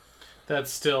there... That's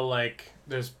still, like,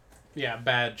 there's... Yeah,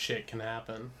 bad shit can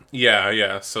happen.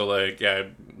 Yeah. So, like,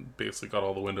 I basically got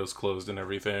all the windows closed and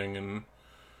everything, and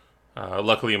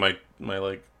luckily my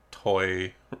like,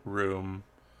 toy room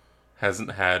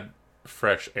hasn't had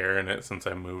fresh air in it since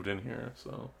I moved in here,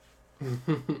 so...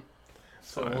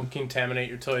 So it won't contaminate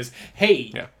your toys.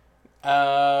 Hey!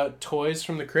 Yeah. Toys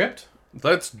from the Crypt?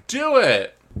 Let's do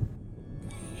it!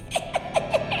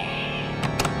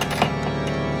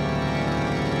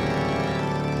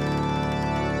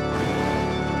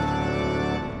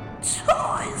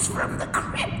 Toys from the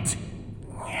Crypt.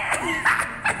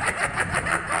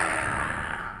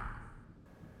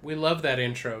 We love that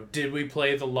intro. Did we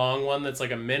play the long one that's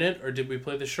like a minute, or did we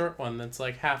play the short one that's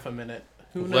like half a minute?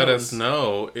 Who knows? Let us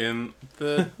know in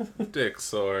the Dick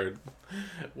Sword.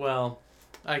 Well,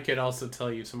 I could also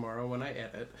tell you tomorrow when I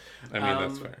edit. I mean,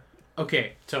 that's fair.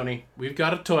 Okay, Tony, we've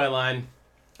got a toy line.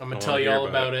 I'm going to tell you all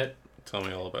about it. Tell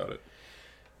me all about it.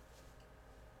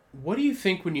 What do you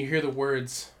think when you hear the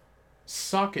words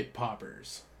socket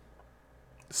poppers?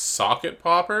 Socket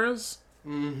poppers?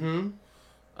 Mm-hmm.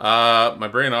 My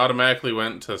brain automatically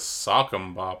went to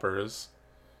sock'em boppers,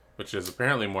 which is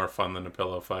apparently more fun than a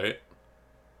pillow fight.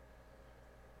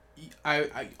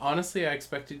 I honestly, I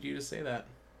expected you to say that.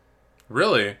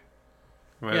 Really?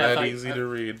 Am I that easy to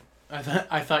read?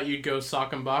 I thought you'd go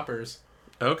sock and boppers.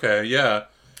 Okay, yeah.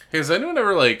 Hey, has anyone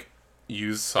ever, like,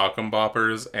 used sock and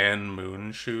boppers and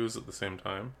moon shoes at the same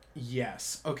time?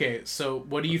 Yes. Okay, so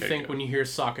what do you think when you hear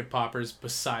socket poppers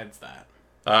besides that?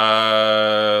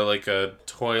 Like a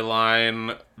toy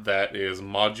line that is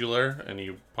modular, and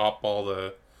you pop all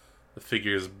the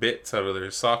figures' bits out of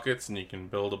their sockets, and you can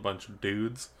build a bunch of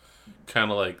dudes.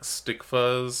 Kind of like Stick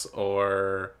Fuzz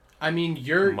or... I mean,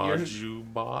 you're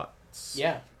Mojubots.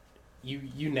 Yeah.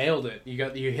 You nailed it.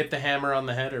 You hit the hammer on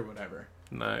the head or whatever.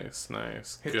 Nice.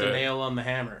 Hit the nail on the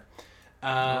hammer.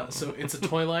 So it's a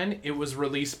toy line. It was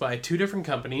released by 2 different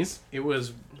companies. It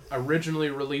was originally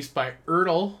released by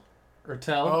Ertl.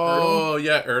 Oh,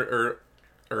 yeah.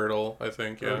 Ertl, I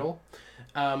think, yeah.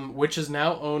 Ertl. Which is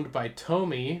now owned by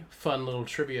Tomy. Fun little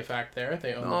trivia fact there.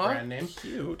 They own the brand name.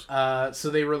 Cute. So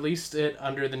they released it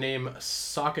under the name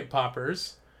Socket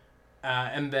Poppers.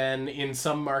 And then in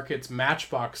some markets,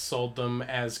 Matchbox sold them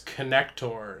as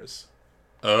Connectors.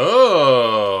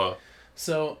 Oh!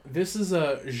 So this is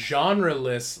a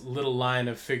genre-less little line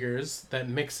of figures that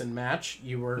mix and match.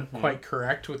 You were quite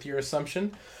correct with your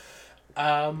assumption.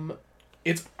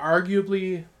 It's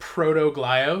arguably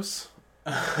proto-Glyos.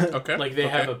 Okay. Like they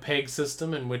have a peg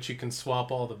system in which you can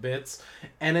swap all the bits.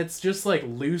 And it's just like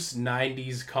loose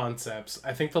 90s concepts.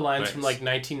 I think the line's from like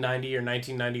 1990 or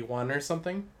 1991 or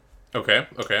something. Okay.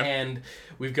 And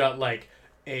we've got like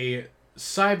a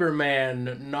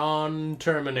Cyberman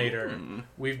non-Terminator.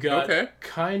 We've got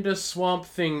kinda Swamp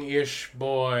Thing-ish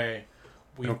boy.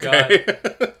 We've got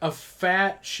a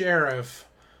fat sheriff.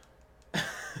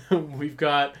 We've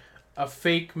got a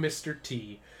fake Mr.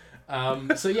 T.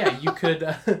 So yeah,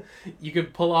 you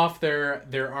could pull off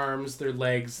their arms, their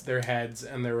legs, their heads,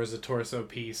 and there was a torso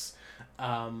piece.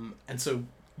 And so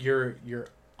your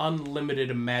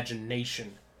unlimited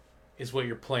imagination is what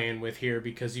you're playing with here,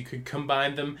 because you could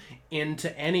combine them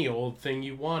into any old thing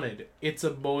you wanted. It's a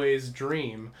boy's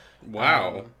dream.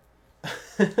 Wow.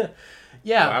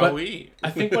 Yeah, but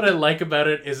I think what I like about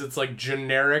it is it's like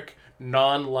generic,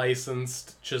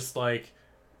 non-licensed, just like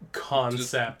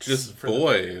concepts. Just for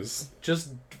boys. Just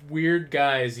weird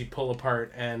guys you pull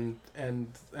apart and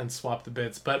swap the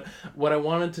bits. But what I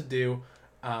wanted to do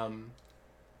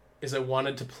is I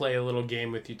wanted to play a little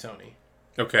game with you, Tony.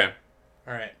 Okay.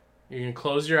 All right. You're going to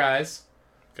close your eyes.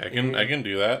 I can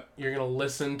do that. You're going to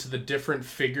listen to the different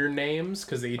figure names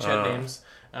because they each had names.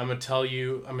 I'm going to tell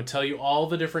you all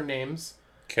the different names.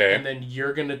 Okay. And then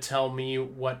you're going to tell me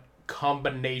what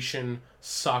combination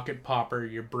socket popper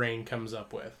your brain comes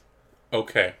up with.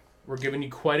 Okay. We're giving you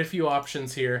quite a few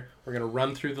options here. We're going to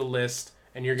run through the list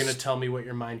and you're going to tell me what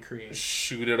your mind creates.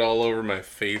 Shoot it all over my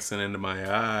face and into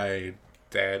my eye,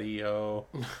 daddy-o.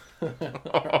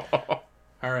 All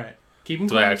right. Keep them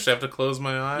closed. Do I actually have to close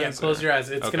my eyes? Yeah, close your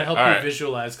eyes. It's going to help you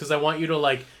visualize, because I want you to,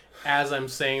 like, as I'm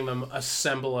saying them,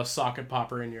 assemble a socket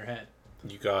popper in your head.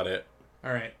 You got it.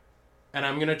 All right. And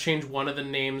I'm going to change one of the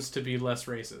names to be less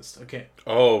racist. Okay.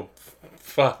 Oh,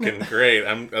 fucking great.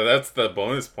 That's the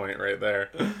bonus point right there.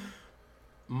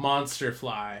 Monster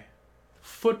Fly,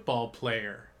 football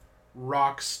player,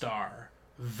 rock star,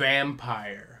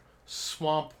 vampire,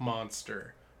 swamp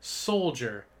monster,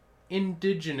 soldier,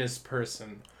 indigenous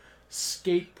person,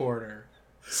 skateboarder,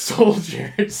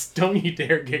 soldier, don't you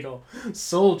dare giggle,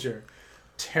 soldier,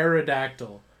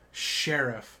 pterodactyl,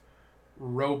 sheriff,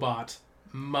 robot,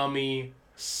 mummy,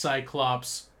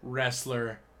 cyclops,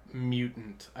 wrestler,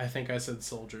 mutant. I think I said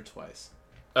soldier twice.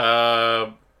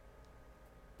 We'll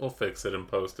fix it in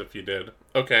post if you did.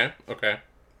 Okay.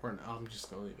 I'm just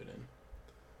gonna leave it in.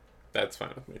 That's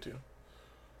fine with me too.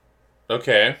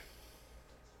 Okay.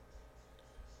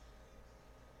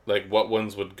 Like, what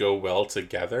ones would go well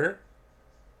together?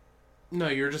 No,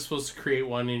 you're just supposed to create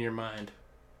one in your mind.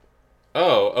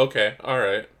 Oh, okay.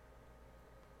 Alright.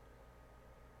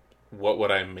 What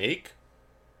would I make?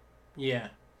 Yeah.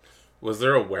 Was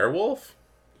there a werewolf?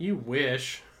 You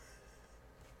wish.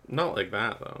 Not like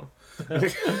that, though.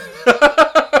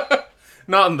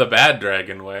 Not in the bad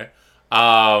dragon way.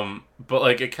 But,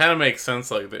 like, it kind of makes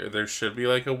sense. Like, there should be,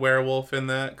 like, a werewolf in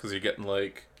that, because you're getting,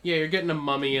 like... Yeah, you're getting a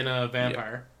mummy and a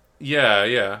vampire.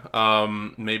 Yeah.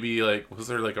 Maybe, like, was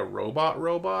there, like, a robot?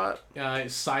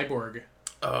 Cyborg.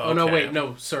 Oh, no, wait,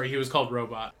 no, sorry, he was called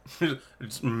Robot.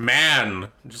 Just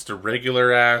a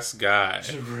regular-ass guy.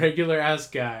 Just a regular-ass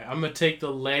guy. I'm gonna take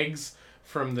the legs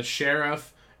from the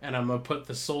sheriff, and I'm gonna put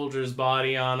the soldier's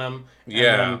body on him. And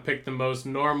I'm gonna pick the most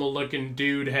normal-looking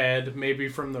dude head, maybe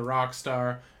from the rock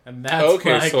star, and that's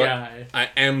my guy. I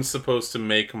am supposed to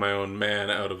make my own man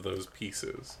out of those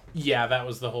pieces. Yeah, that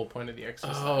was the whole point of the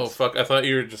exercise. Oh, fuck, I thought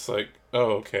you were just like,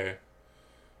 oh, okay.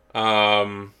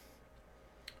 I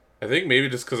think maybe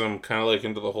just because I'm kind of like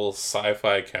into the whole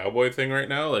sci-fi cowboy thing right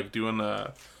now, like doing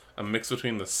a mix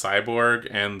between the cyborg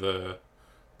and the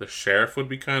sheriff would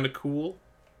be kind of cool.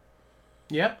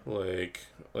 Yeah. Like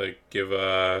give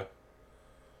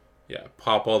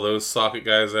pop all those socket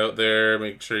guys out there.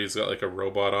 Make sure he's got like a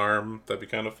robot arm. That'd be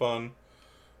kind of fun.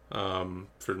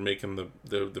 For making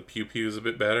the pew pews a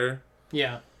bit better.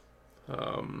 Yeah. I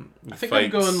think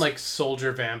I'm fights- going like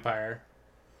soldier vampire.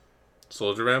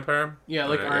 Soldier vampire. Yeah,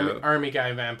 like Alright, army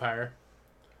guy vampire.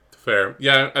 Fair.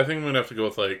 Yeah, I think I'm gonna have to go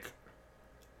with like.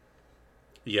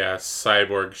 Yeah,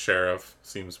 cyborg sheriff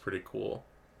seems pretty cool.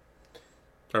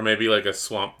 Or maybe like a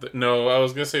swamp. No, I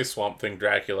was gonna say Swamp Thing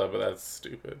Dracula, but that's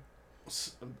stupid.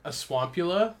 A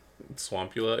Swampula.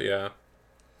 Swampula, yeah.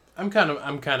 I'm kind of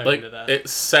Like into that. it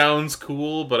sounds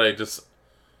cool, but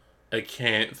I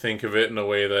can't think of it in a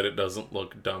way that it doesn't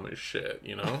look dumb as shit.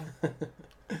 You know.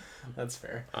 That's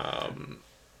fair. So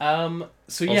Also,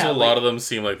 yeah, a lot of them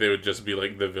seem like they would just be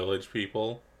like the village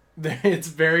people. it's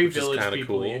very Which is village kinda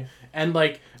people, cool. and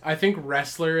like I think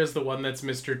Wrestler is the one that's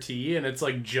Mr. T, and it's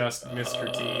like just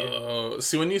Mr. T.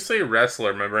 See, when you say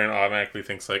wrestler, my brain automatically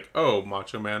thinks like, oh,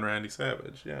 Macho Man Randy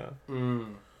Savage, yeah.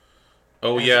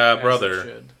 Oh As- yeah, as it brother,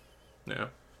 should. yeah.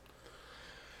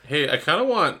 Hey, I kind of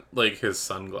want like his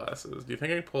sunglasses. Do you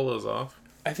think I can pull those off?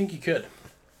 I think you could.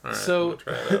 All right, So I'm gonna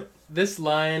try it out. this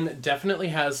line definitely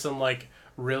has some like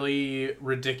really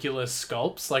ridiculous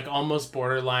sculpts, like almost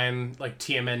borderline like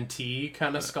TMNT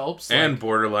kind of sculpts, And like,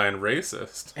 borderline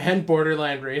racist. and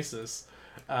borderline racist.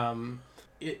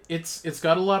 It's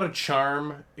got a lot of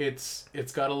charm. It's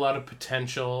got a lot of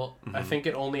potential. Mm-hmm. I think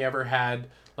it only ever had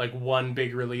like one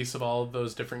big release of all of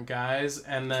those different guys,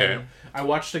 and then Okay. I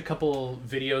watched a couple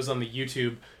videos on the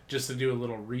YouTube just to do a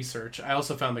little research. I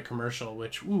also found the commercial,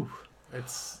 which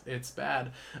it's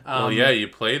bad. Well, yeah, you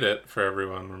played it for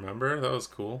everyone. Remember, that was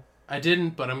cool. I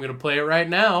didn't, but I'm gonna play it right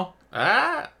now.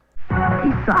 Ah,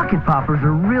 These socket poppers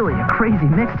are really a crazy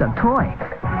mixed-up toy.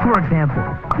 For example,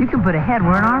 you can put a head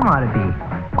where an arm ought to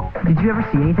be. Did you ever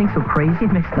see anything so crazy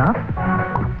and mixed up?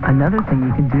 Another thing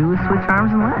you can do is switch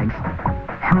arms and legs.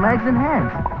 And legs and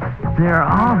heads. There are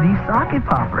all these socket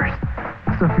poppers.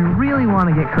 So if you really want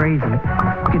to get crazy,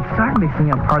 you can start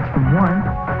mixing up parts from one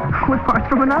with parts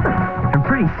from another. And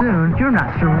pretty soon, you're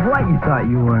not sure what you thought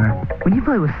you were. When you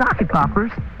play with socket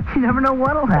poppers, you never know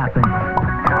what'll happen.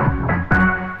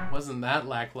 Wasn't that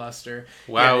lackluster?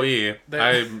 wowee!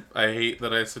 Yeah, I hate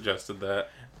that I suggested that.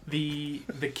 the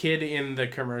kid in the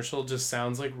commercial just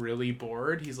sounds like really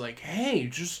bored. He's like, "Hey,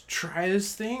 just try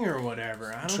this thing or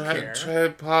whatever. I don't care." Try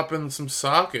popping some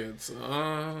sockets.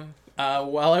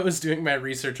 While I was doing my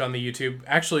research on the YouTube,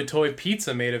 actually, Toy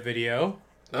Pizza made a video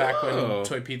back Oh. when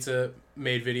Toy Pizza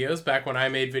made videos. Back when I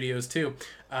made videos too,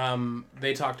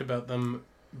 they talked about them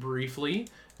briefly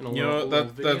in a You little, know little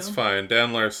that video. that's fine.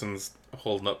 Dan Larson's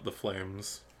holding up the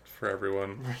flames for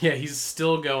everyone. Yeah, he's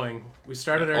still going. We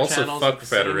started our Also, channels fuck at the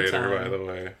same Federator, time. by the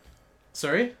way.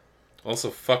 Sorry? Also,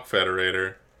 fuck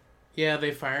Federator. Yeah,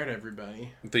 they fired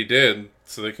everybody. They did,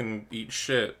 so they can eat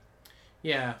shit.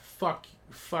 Yeah, fuck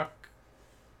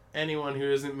anyone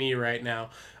who isn't me right now.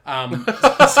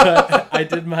 So I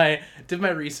did my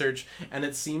research, and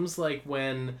it seems like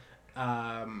when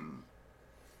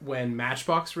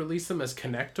Matchbox released them as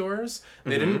connectors,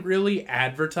 they didn't really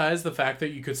advertise the fact that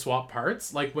you could swap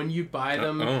parts. Like when you buy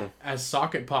them as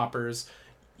socket poppers,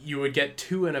 you would get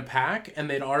 2 in a pack, and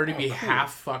they'd already be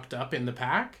half fucked up in the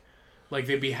pack. Like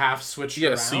they'd be half switched Yeah,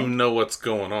 around. so you know what's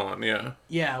going on, yeah.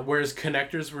 Yeah, whereas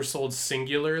connectors were sold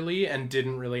singularly and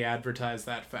didn't really advertise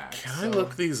that fact. Can I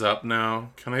look these up now?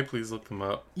 Can I please look them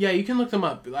up? Yeah, you can look them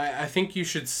up. I think you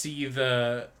should see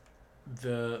the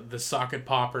socket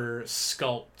popper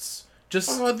sculpts. Just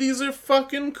Oh, these are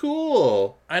fucking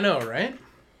cool. I know, right?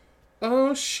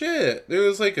 Oh, shit.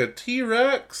 There's like a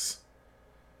T-Rex.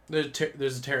 There's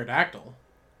a pterodactyl.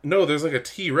 No, there's like a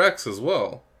T-Rex as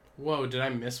well. Whoa, did I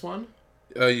miss one?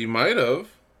 You might have.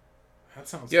 That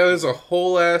sounds Yeah, there's a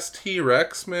whole ass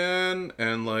T-Rex, man,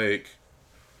 and like...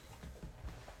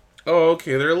 Oh,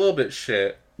 okay, they're a little bit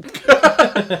shit.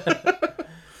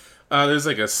 There's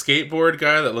like a skateboard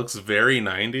guy that looks very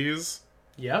 90s.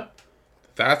 Yep.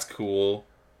 That's cool.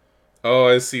 Oh,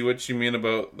 I see what you mean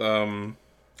about the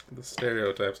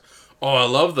stereotypes. Oh, I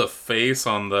love the face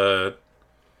on the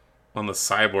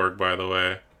cyborg, by the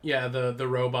way. Yeah, the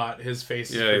robot, his face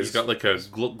is Yeah, pretty he's got like a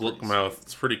gluck mouth.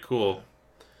 It's pretty cool.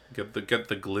 Get the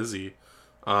glizzy.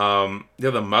 Yeah,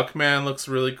 the Muckman looks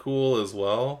really cool as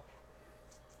well.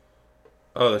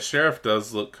 Oh, the sheriff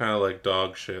does look kind of like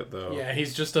dog shit, though. Yeah,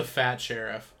 he's just a fat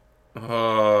sheriff.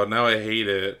 Oh, now I hate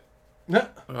it.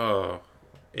 Oh.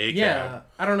 ACAB. Yeah,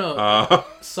 I don't know.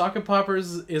 Socket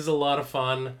Poppers is a lot of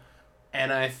fun,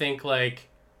 and I think like,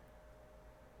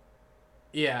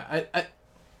 yeah,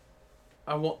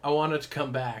 I want it to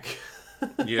come back.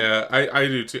 Yeah, I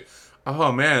do too.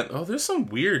 Oh man, there's some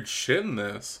weird shit in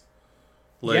this.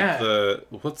 Like Yeah.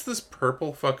 what's this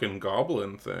purple fucking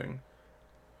goblin thing?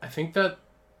 I think that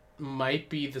might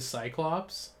be the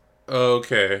Cyclops.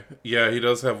 Okay, yeah, he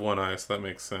does have one eye, so that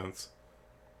makes sense.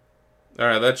 All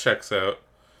right, that checks out.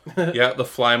 Yeah, the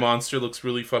fly monster looks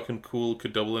really fucking cool.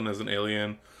 Could double in as an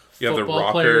alien. Yeah, the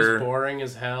Football player is rocker. boring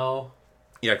as hell.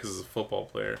 Yeah, because he's a football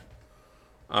player.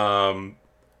 I'm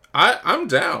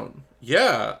down.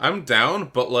 Yeah, I'm down,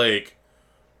 but like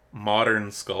modern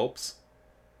sculpts.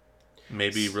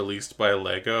 Maybe released by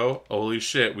Lego. Holy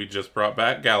shit, we just brought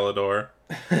back Galador.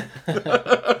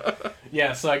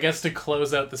 Yeah, so I guess to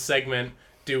close out the segment,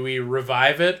 do we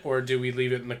revive it or do we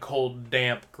leave it in the cold,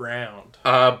 damp ground?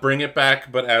 Bring it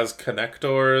back, but as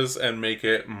connectors and make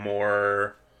it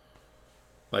more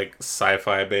like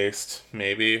sci-fi based,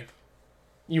 maybe.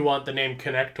 You want the name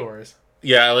Connectors.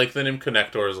 Yeah, I like the name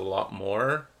Connectors a lot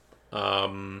more.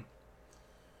 And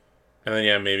then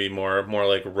yeah, maybe more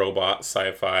like robot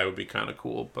sci-fi would be kind of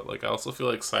cool. But like I also feel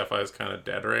like sci-fi is kind of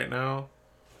dead right now.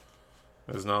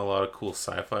 There's not a lot of cool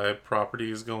sci-fi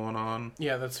properties going on.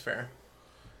 Yeah, that's fair.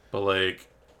 But like,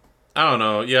 I don't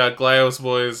know. Yeah, Glyos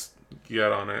boys,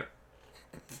 get on it.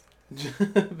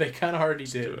 They kind of already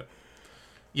Do did. it.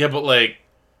 Yeah, but like,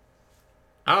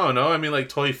 I don't know. I mean, like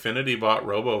Toyfinity bought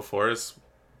RoboForce.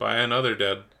 Buy another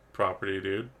dead property,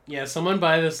 dude. Yeah, someone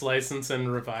buy this license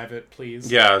and revive it,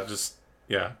 please. Yeah,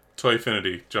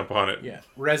 Toyfinity, jump on it. Yeah,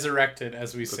 resurrect it,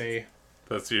 as we say.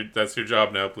 That's your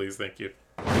job now, please. Thank you.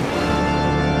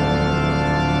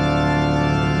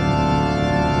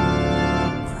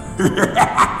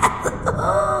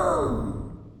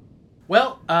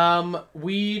 Well,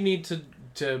 we need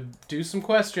to do some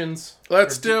questions.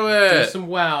 Let's Or do it. Do some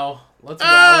wow. Let's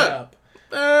wow it up.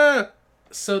 Ah!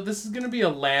 So this is gonna be a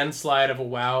landslide of a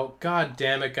wow. God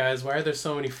damn it, guys! Why are there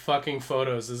so many fucking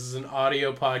photos? This is an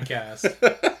audio podcast.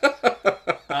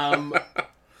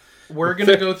 We're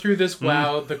gonna go through this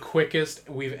wow the quickest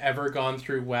we've ever gone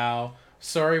through wow.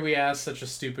 Sorry we asked such a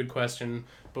stupid question,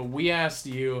 but we asked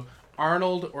you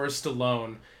Arnold or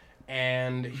Stallone,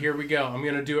 and here we go. I'm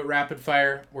gonna do it rapid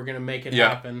fire. We're gonna make it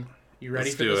happen. You ready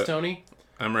Let's for do this, it. Tony?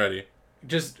 I'm ready.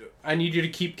 I need you to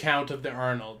keep count of the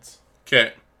Arnolds.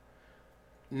 Okay.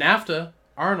 NAFTA,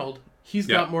 Arnold, he's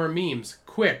Yeah. got more memes.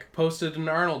 Quick, posted an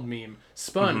Arnold meme.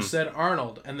 Sponge said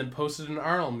Arnold, and then posted an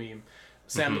Arnold meme.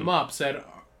 Sam the Mop said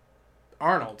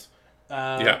Arnold.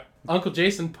 Yeah. Uncle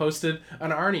Jason posted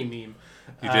an Arnie meme.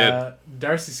 He did.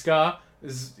 Darcy Ska,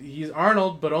 he's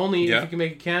Arnold, but only Yeah. if he can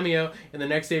make a cameo in the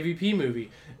next AVP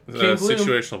movie. King Bloom,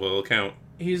 Situational, but it'll count.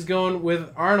 he's going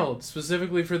with Arnold,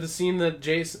 specifically for the scene that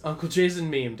Uncle Jason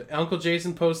memed. Uncle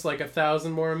Jason posts like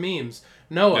 1,000 more memes.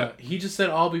 Noah, he just said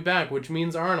I'll be back, which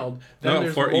means Arnold. Then No,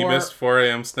 there's you more. missed 4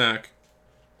 a.m. snack.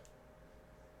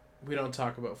 We don't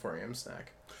talk about 4 a.m.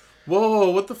 snack. Whoa,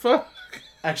 what the fuck?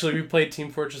 Actually, we played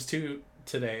Team Fortress 2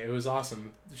 today. It was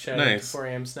awesome. Shout out to Nice. 4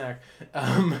 a.m. snack.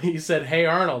 He said, hey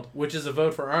Arnold, which is a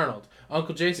vote for Arnold.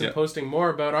 Uncle Jason Yeah. posting more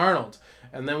about Arnold.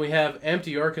 And then we have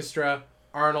Empty Orchestra,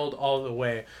 Arnold all the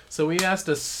way. So we asked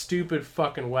a stupid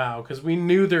fucking wow, because we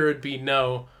knew there would be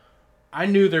no... I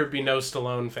knew there would be no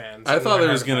Stallone fans. I in thought my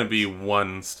there was heart going to of be hearts.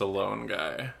 one Stallone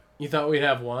guy. You thought we'd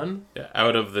have one? Yeah,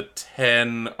 out of the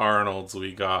 10 Arnolds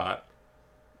we got,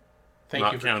 Thank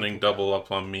you not for counting keeping double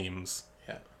up on memes.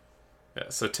 Yeah. Yeah,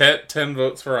 so 10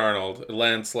 votes for Arnold. A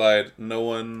landslide. No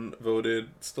one voted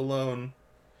Stallone.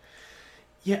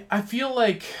 Yeah, I feel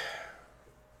like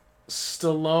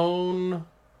Stallone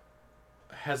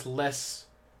has less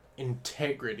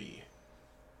integrity.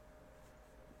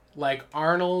 Like,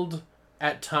 Arnold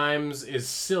at times is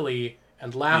silly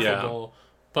and laughable,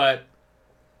 but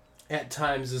at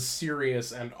times is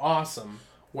serious and awesome.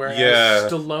 Whereas Yeah.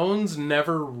 Stallone's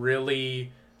never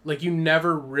really... Like, you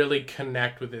never really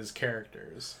connect with his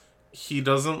characters. He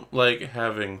doesn't like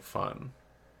having fun.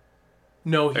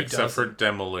 No, he Except doesn't. for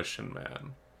Demolition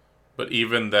Man. But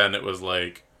even then it was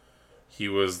like he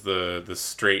was the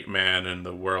straight man in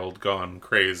the world gone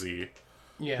crazy.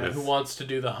 Yeah, with- who wants to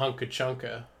do the hunka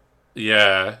chunka?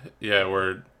 Yeah,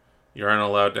 where you aren't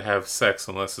allowed to have sex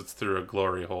unless it's through a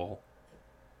glory hole.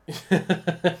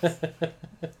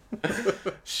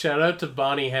 Shout out to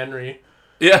Bonnie Henry.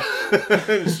 Yeah.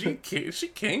 she kinky.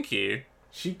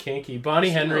 She kinky. Bonnie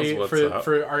She Henry, knows what's up.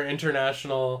 for our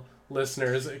international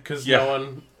listeners, because Yeah. no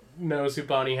one knows who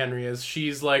Bonnie Henry is.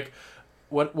 She's like,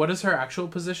 what is her actual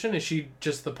position? Is she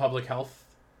just the public health?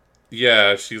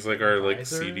 Yeah, she's like our like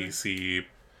Advisor? CDC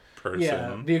person.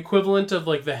 Yeah, the equivalent of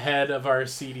like the head of our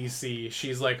CDC.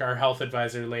 She's like our health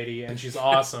advisor lady, and she's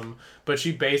awesome. But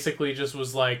she basically just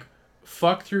was like,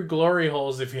 "Fuck through glory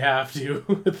holes if you have to,"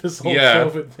 with this whole Yeah.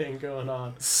 COVID thing going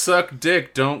on. Suck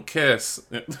dick, don't kiss.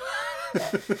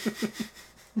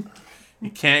 You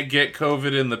can't get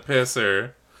COVID in the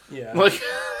pisser. Yeah, Like,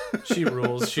 she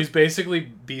rules. She's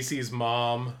basically BC's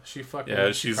mom. She fucking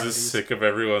yeah, she's parties. just sick of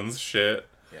everyone's shit.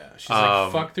 Yeah, she's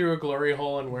like, "Fuck through a glory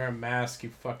hole and wear a mask, you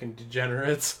fucking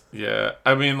degenerates." Yeah,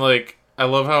 I mean, like, I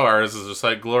love how ours is just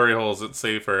like glory holes, it's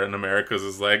safer, and America's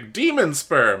is like demon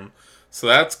sperm. So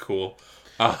that's cool.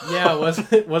 Yeah,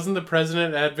 wasn't the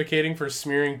president advocating for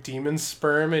smearing demon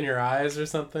sperm in your eyes or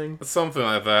something? Something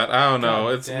like that. I don't know.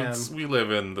 God It's damn. we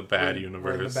live in the bad We're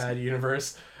universe. in the bad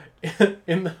universe.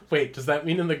 Wait, does that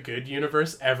mean in the good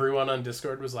universe, everyone on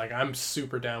Discord was like, "I'm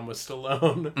super down with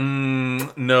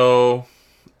Stallone"? No,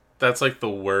 that's like the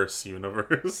worst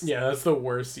universe. Yeah, that's the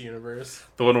worst universe.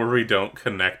 The one where we don't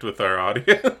connect with our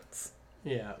audience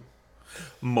Yeah,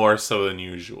 more so than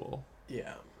usual.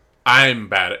 yeah. I'm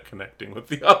bad at connecting with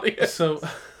the audience. So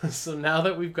now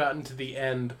that we've gotten to the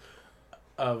end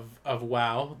of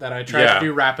WoW, that I tried Yeah. to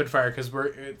do rapid fire because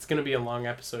it's gonna be a long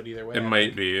episode either way. It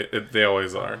might be. They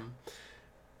always are.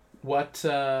 What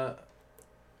are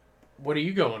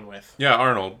you going with? Yeah,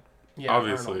 Arnold. Yeah,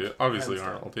 Obviously hands down,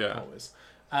 Arnold, yeah. always.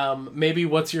 Maybe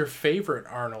what's your favorite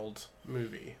Arnold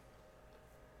movie?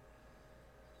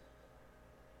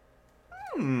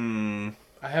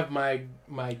 I have my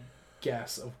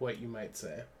guess of what you might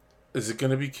say. Is it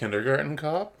gonna be Kindergarten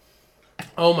Cop?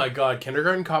 Oh my god,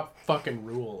 Kindergarten Cop fucking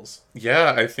rules.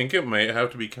 Yeah, I think it might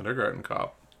have to be Kindergarten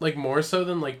Cop. Like more so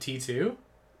than like T2?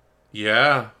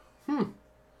 Yeah.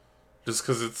 Just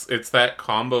because it's that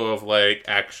combo of like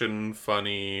action,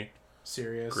 funny,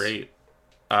 Serious. great.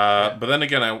 But then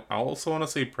again, I also want to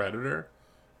say Predator.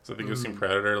 Because I think I've seen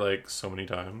Predator like so many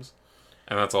times.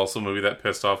 And that's also a movie that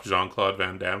pissed off Jean-Claude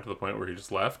Van Damme to the point where he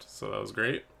just left. So that was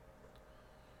great.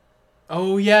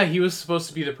 Oh yeah, he was supposed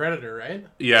to be the Predator, right?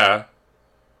 Yeah.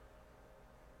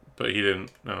 But he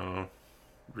didn't,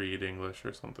 read English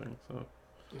or something. So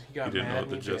He got he didn't know mad what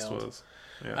the and he gist bailed. was.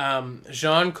 Yeah.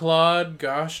 Jean-Claude,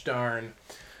 gosh darn.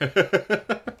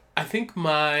 I think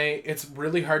it's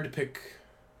really hard to pick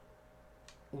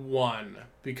one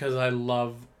because I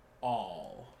love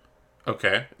all.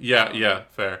 Okay. Yeah,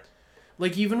 fair.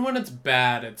 Like, even when it's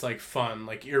bad, it's, like, fun.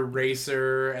 Like,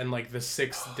 Eraser and, like, The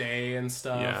Sixth Day and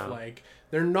stuff. Yeah. Like,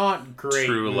 they're not great.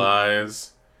 True movies.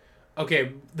 Lies.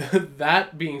 Okay,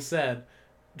 that being said,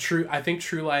 I think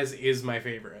True Lies is my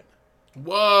favorite.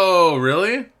 Whoa,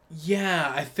 really?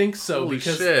 Yeah, I think so. Holy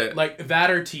because, shit. like, that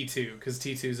or T2. Because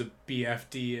T2 is a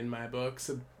BFD in my books.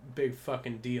 A big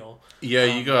fucking deal. Yeah,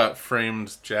 you got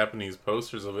framed Japanese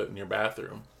posters of it in your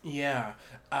bathroom. Yeah.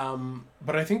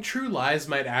 But I think True Lies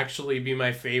might actually be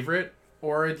my favorite,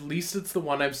 or at least it's the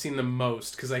one I've seen the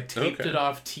most, because I taped it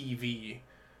off TV.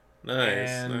 Nice,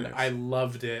 And nice. I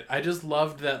loved it. I just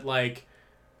loved that, like,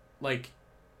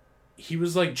 he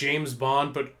was like James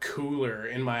Bond, but cooler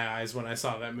in my eyes when I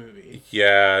saw that movie.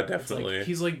 Yeah, It's definitely. like,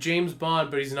 he's like James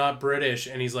Bond, but he's not British,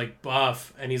 and he's like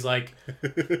buff, and he's like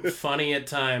funny at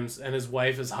times, and his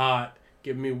wife is hot,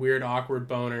 giving me weird, awkward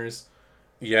boners.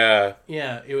 Yeah.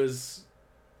 Yeah, it was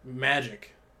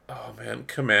magic. Oh man,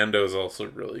 Commando's also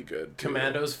really good. Too.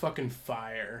 Commando's fucking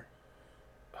fire.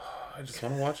 I just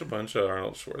want to watch a bunch of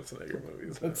Arnold Schwarzenegger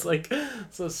movies. It's like,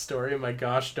 it's a story of my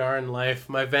gosh darn life.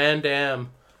 My Van Damme.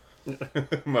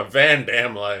 My Van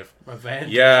Damme life. My Van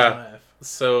Yeah. Damme life.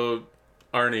 So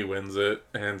Arnie wins it,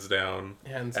 hands down.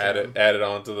 Hands Add down. it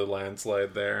on to the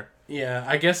landslide there. Yeah,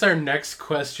 I guess our next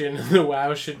question in the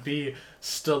WoW should be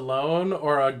Stallone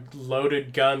or a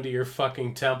loaded gun to your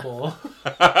fucking temple.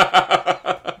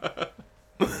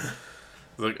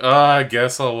 It's like, I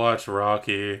guess I'll watch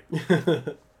Rocky.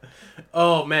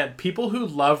 Oh man, people who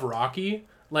love Rocky,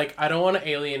 like, I don't want to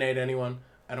alienate anyone.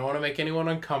 I don't want to make anyone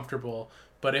uncomfortable.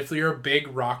 But if you're a big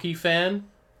Rocky fan,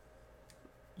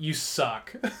 you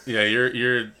suck. Yeah,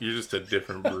 you're just a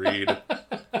different breed.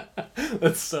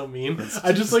 That's so mean.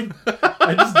 I just don't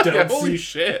Yeah, holy see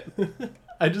shit.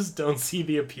 I just don't see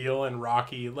the appeal in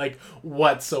Rocky, like,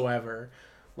 whatsoever.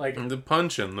 Like, The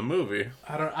Punchin', the movie.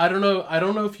 I don't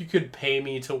know if you could pay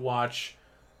me to watch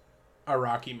a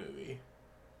Rocky movie.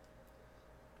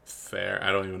 Fair.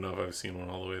 I don't even know if I've seen one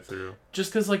all the way through.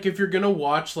 Just because, like, if you're gonna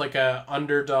watch, like, a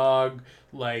underdog,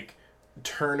 like,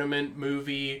 tournament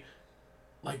movie,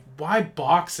 like, why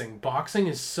boxing? Boxing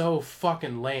is so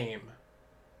fucking lame.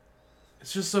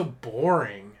 It's just so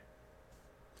boring.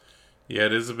 Yeah,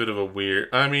 it is a bit of a weird...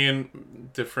 I mean,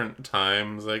 different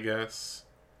times, I guess.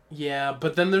 Yeah,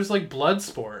 but then there's, like,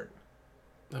 Bloodsport.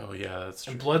 Oh yeah, that's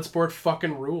true. And Bloodsport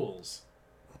fucking rules.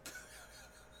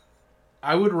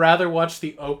 I would rather watch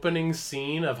the opening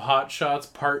scene of Hot Shots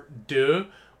Part 2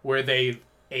 where they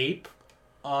ape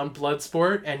on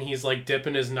Bloodsport and he's like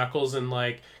dipping his knuckles in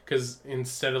like, because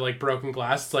instead of like broken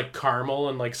glass, it's like caramel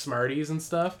and like Smarties and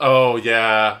stuff. Oh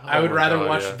yeah. I would my rather God,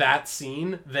 watch yeah. that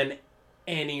scene than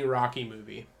any Rocky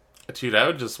movie. Dude, I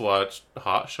would just watch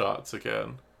Hot Shots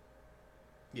again.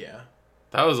 Yeah.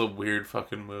 That was a weird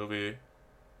fucking movie.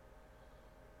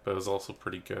 But it was also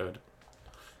pretty good.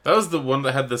 That was the one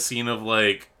that had the scene of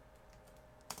like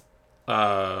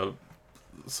someone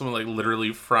like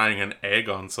literally frying an egg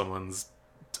on someone's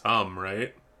tum,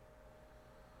 right?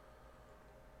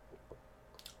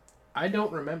 I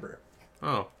don't remember.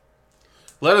 Oh.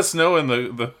 Let us know in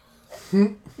the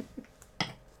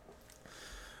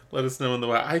Let us know in the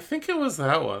WoW. I think it was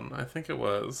that one. I think it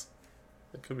was.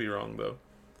 I could be wrong though.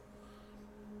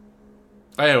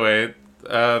 Anyway,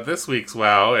 this week's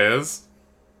WoW is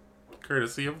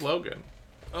courtesy of Logan.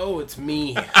 Oh, it's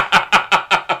me.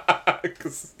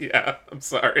 'Cause, yeah, I'm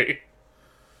sorry.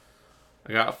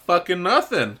 I got fucking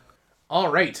nothing. All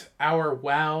right, our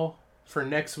WoW for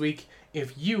next week.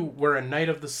 If you were a Knight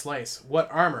of the Slice, what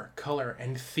armor, color,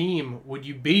 and theme would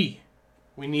you be?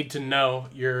 We need to know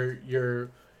your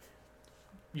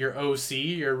OC,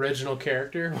 your original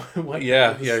character. What Yeah,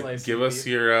 Knight of the yeah. Slice Give you'd us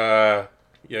be. your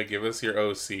give us your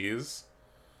OCs.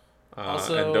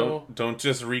 Also- and don't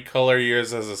just recolor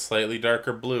yours as a slightly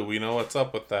darker blue. We know what's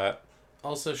up with that.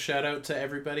 Also, shout out to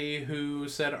everybody who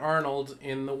said Arnold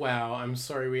in the WoW. I'm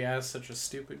sorry we asked such a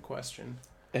stupid question.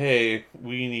 Hey,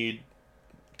 we need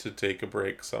to take a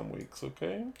break some weeks,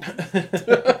 okay?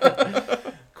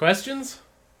 Questions?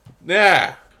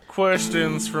 Yeah.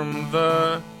 Questions from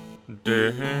the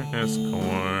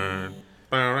Discord.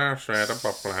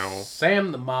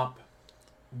 Sam the Mop.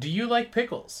 Do you like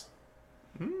pickles?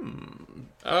 Yeah,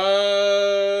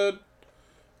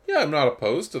 I'm not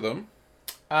opposed to them.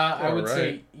 I would say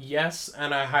Alright. yes,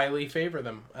 and I highly favor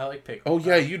them. I like pickles. Oh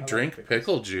yeah, I you like drink pickles.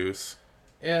 pickle juice.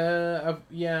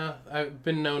 I've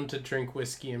been known to drink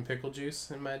whiskey and pickle juice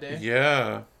in my day.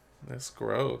 Yeah, that's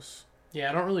gross. Yeah,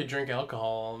 I don't really drink alcohol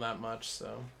all that much,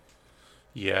 so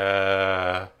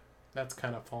Yeah. that's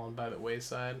kind of fallen by the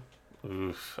wayside.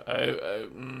 Oof. I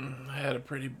had a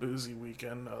pretty boozy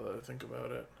weekend now that I think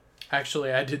about it.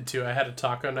 Actually, I did too. I had a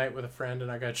taco night with a friend,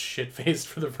 and I got shit-faced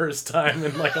for the first time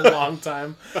in like a long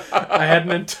time. I had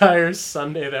an entire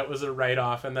Sunday that was a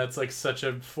write-off, and that's like such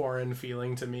a foreign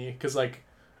feeling to me, because like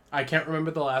I can't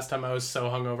remember the last time I was so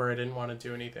hungover I didn't want to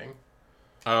do anything.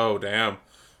 Oh damn.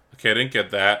 Okay, I didn't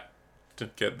get that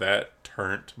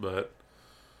turnt, but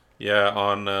yeah,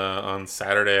 on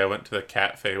Saturday I went to the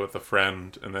cafe with a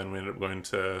friend, and then we ended up going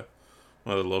to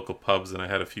one of the local pubs, and I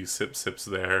had a few sips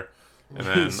there. And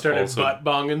then Started also, butt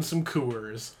bonging some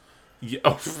Coors. yeah,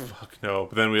 oh fuck no!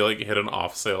 But then we like hit an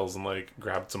off sales and like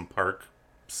grabbed some park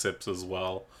sips as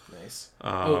well. Nice.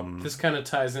 Um, This kind of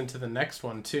ties into the next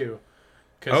one too.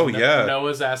 'Cause Oh, yeah.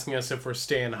 Noah's asking us if we're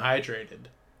staying hydrated.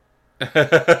 no,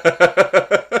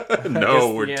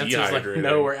 I we're guess the answer's dehydrated.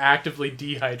 Like, no, we're actively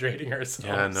dehydrating ourselves.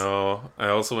 Yeah, no. I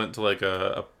also went to like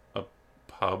a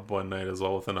pub one night as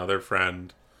well with another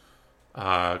friend,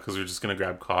 because we were just gonna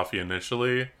grab coffee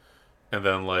initially, and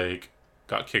then like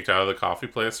got kicked out of the coffee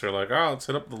place. We're like, oh, let's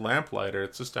hit up the Lamplighter.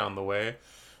 It's just down the way.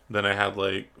 Then I had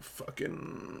like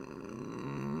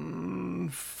fucking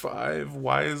 5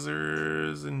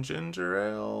 Wisers and ginger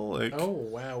ale. Like, Oh,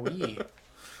 wow.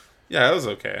 yeah, it was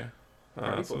okay.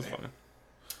 Party So it was boy. fine.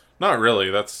 Not really.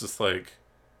 That's just like,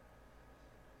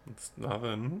 it's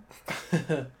nothing.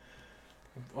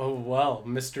 Oh, well,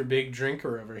 Mr. Big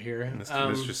Drinker over here.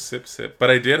 Mr. Sip Sip.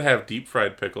 But I did have deep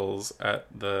fried pickles at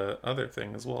the other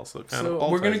thing as well. So it kind of So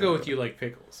all we're going to ties go into with it. you like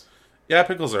pickles. Yeah,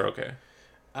 pickles are okay.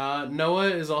 Noah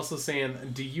is also saying,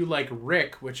 do you like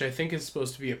Rick? Which I think is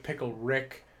supposed to be a Pickle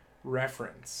Rick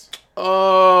reference.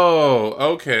 Oh,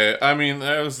 okay. I mean,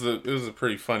 it was a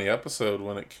pretty funny episode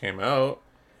when it came out.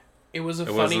 It was a It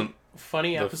funny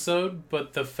wasn't episode,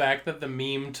 but the fact that the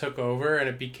meme took over and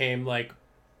it became like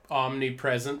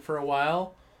omnipresent for a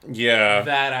while, Yeah.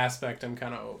 that aspect I'm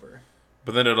kind of over.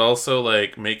 But then it also,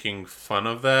 like, making fun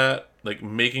of that, like,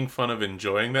 making fun of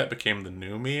enjoying that became the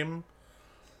new meme.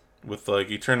 With, like,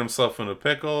 he turned himself into a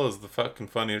pickle is the fucking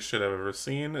funniest shit I've ever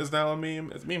seen is now a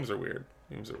meme. Memes are weird.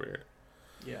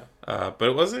 Yeah. But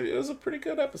it was a pretty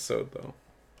good episode, though.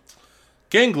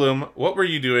 Gangloom, what were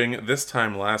you doing this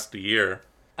time last year?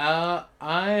 I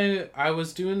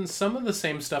was doing some of the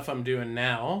same stuff I'm doing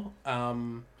now.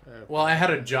 Well, I had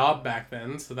a job back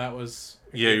then, so that was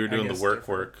Yeah, you were I doing the guess, work.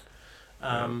 different.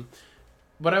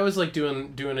 But I was like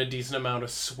doing a decent amount of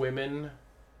swimming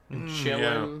and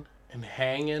chilling and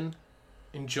hanging,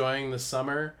 enjoying the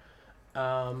summer.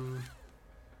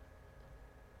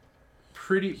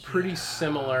 Pretty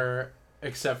similar,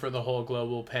 except for the whole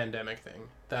global pandemic thing.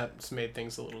 That's made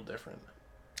things a little different.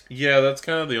 Yeah, that's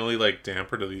kind of the only like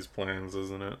damper to these plans,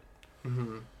 isn't it?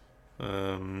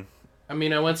 I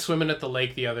mean, I went swimming at the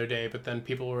lake the other day, but then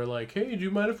people were like, "Hey, do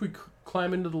you mind if we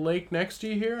climb into the lake next to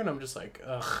you here?" And I'm just like,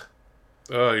 ugh.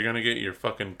 Oh, you're gonna get your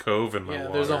fucking cove in my water.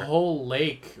 Yeah, there's a whole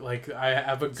lake. Like, I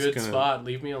have a good spot.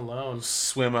 Leave me alone.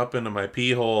 Swim up into my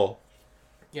pee hole.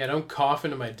 Yeah, don't cough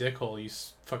into my dick hole, you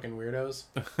fucking weirdos.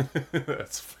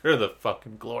 That's for the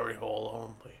fucking glory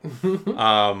hole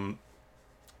only.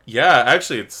 Yeah,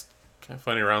 actually, it's kind of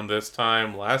funny. Around this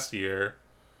time last year,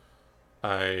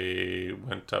 I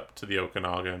went up to the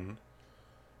Okanagan,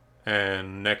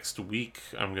 and next week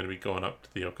I'm going to be going up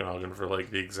to the Okanagan for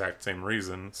like the exact same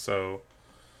reason. So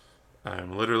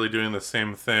I'm literally doing the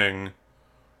same thing,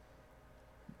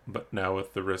 but now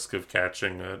with the risk of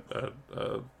catching a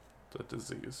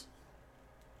disease.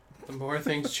 The more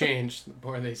things change, the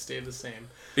more they stay the same.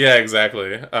 Yeah,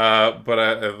 exactly. But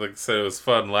I like I said, it was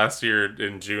fun. Last year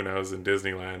in June, I was in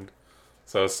Disneyland,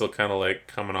 so I was still kind of like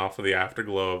coming off of the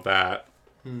afterglow of that.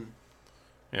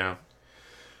 Yeah.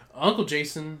 Uncle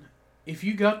Jason, if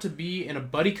you got to be in a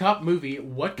buddy cop movie,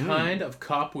 what kind of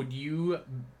cop would you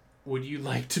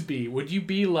like to be? Would you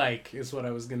be like, is what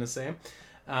I was gonna say.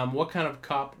 What kind of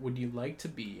cop would you like to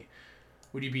be?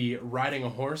 Would you be riding a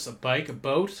horse, a bike, a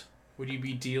boat? Would you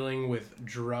be dealing with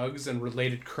drugs and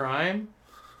related crime?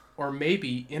 Or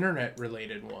maybe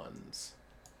internet-related ones?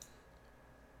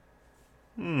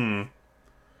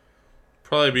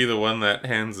 Probably be the one that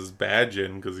hands his badge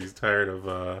in because he's tired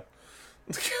of,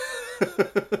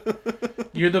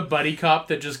 You're the buddy cop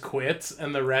that just quits,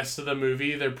 and the rest of the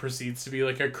movie there proceeds to be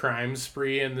like a crime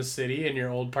spree in the city, and your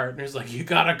old partner's like, "You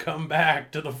gotta come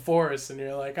back to the force," and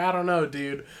you're like, "I don't know,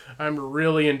 dude. I'm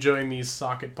really enjoying these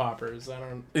socket poppers. I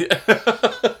don't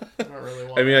really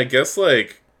want." I mean, I guess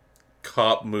like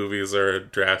cop movies are a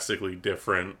drastically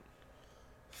different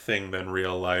thing than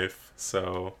real life,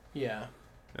 so yeah,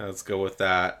 let's go with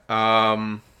that.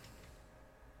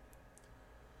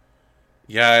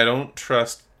 Yeah, I don't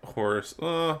trust horse.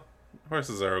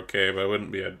 Horses are okay, but I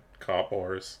wouldn't be a cop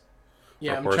horse.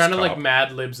 Yeah, I'm trying to like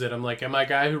Mad Libs it. I'm like, am I a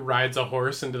guy who rides a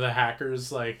horse into the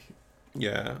hackers like?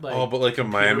 Yeah. But like a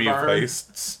Miami Vice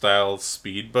style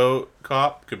speedboat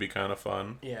cop could be kind of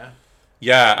fun. Yeah.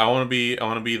 Yeah, I want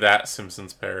to be that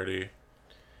Simpsons parody,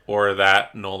 or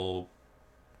that Noel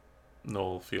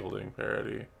Fielding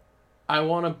parody. I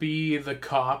want to be the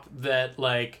cop that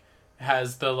like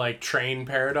has the like train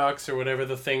paradox or whatever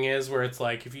the thing is, where it's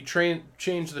like if you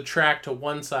change the track to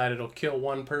one side, it'll kill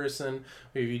one person.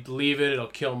 If you leave it, it'll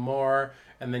kill more,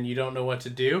 and then you don't know what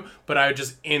to do. But I would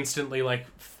just instantly like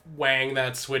wang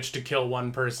that switch to kill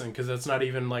one person because that's not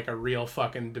even like a real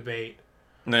fucking debate.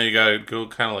 Now you gotta go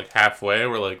kind of like halfway,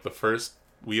 where like the first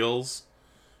wheels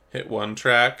hit one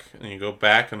track, and you go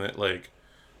back, and it like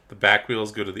the back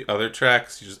wheels go to the other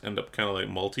tracks. You just end up kind of like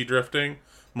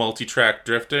multi-track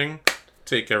drifting.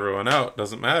 Take everyone out.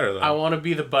 Doesn't matter then. I want to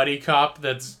be the buddy cop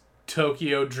that's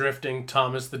Tokyo drifting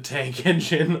Thomas the Tank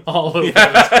Engine all over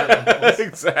those criminals.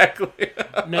 Exactly.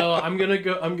 No, I'm gonna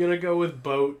go with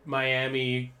boat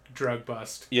Miami drug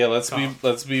bust. Yeah, let's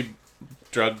be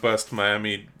drug bust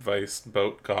Miami Vice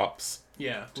boat cops.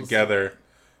 Yeah, together.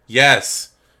 Yes.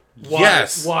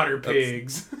 Yes. Water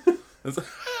pigs. That's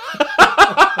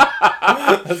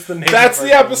the name. That's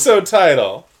the episode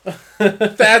title.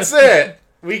 That's it.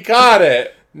 We got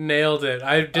it. Nailed it.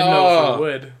 I didn't know if we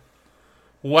would.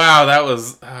 Wow, that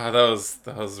was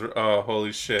oh,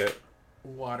 holy shit.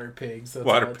 Water pigs. That's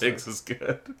Water pigs is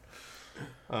good.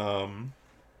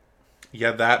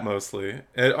 Yeah, that mostly.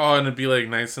 And it'd be like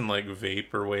nice and like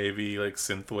vapor wavy, like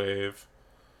synthwave.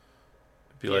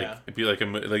 It'd be like,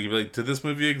 did this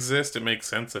movie exist? It makes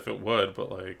sense if it would,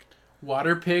 but like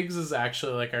Water Pigs is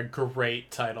actually like a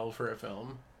great title for a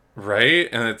film. Right?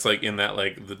 And it's like in that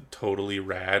like the totally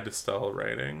rad style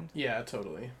writing. Yeah,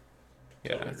 totally.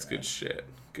 Yeah, Totally it's rad. good shit.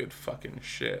 Good fucking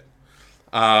shit.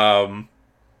 Yeah.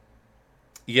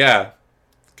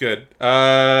 Good.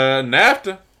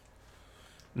 NAFTA.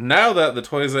 Now that The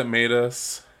Toys That Made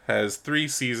Us has 3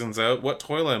 seasons out, what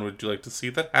Toyland would you like to see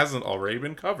that hasn't already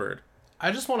been covered?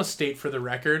 I just want to state for the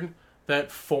record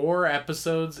that 4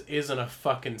 episodes isn't a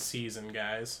fucking season,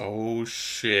 guys. Oh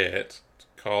shit.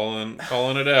 Calling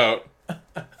it out.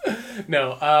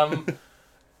 No,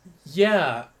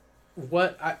 yeah.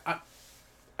 What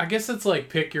I guess it's like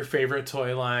pick your favorite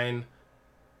toy line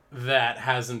that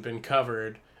hasn't been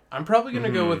covered. I'm probably gonna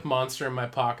go with Monster in My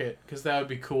Pocket because that would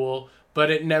be cool. but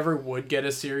it never would get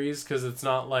a series because it's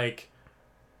not like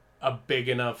a big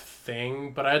enough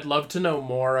thing. But I'd love to know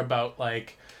more about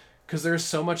like, because there's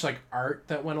so much like art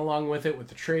that went along with it, with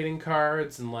the trading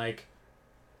cards, and like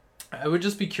I would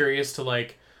just be curious to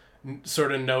like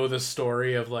sort of know the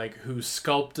story of like who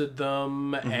sculpted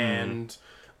them and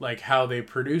like how they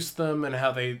produced them and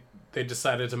how they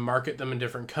decided to market them in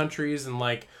different countries, and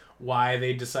like why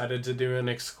they decided to do an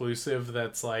exclusive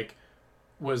that's like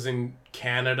was in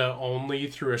Canada only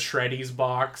through a Shreddies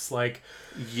box. Like,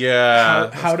 yeah,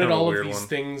 how did all of these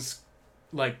things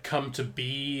like come to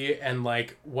be, and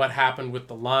like what happened with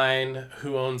the line,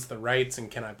 who owns the rights,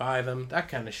 and can I buy them, that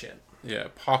kind of shit. Yeah,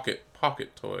 pocket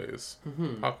toys.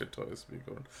 Pocket toys would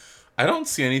be good. I don't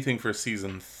see anything for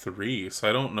season 3, so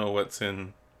I don't know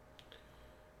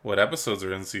what episodes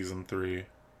are in season 3.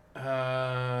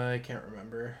 I can't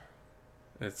remember.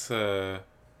 It's yeah,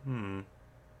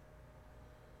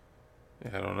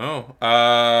 I don't know.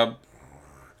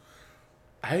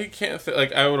 I can't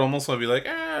like I would almost want to be like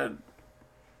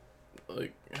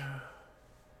like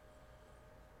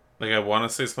I want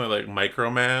to say something like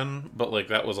Microman, but like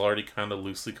that was already kind of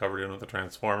loosely covered in with the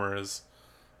Transformers,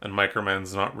 and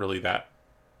Microman's not really that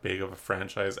big of a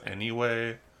franchise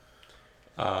anyway.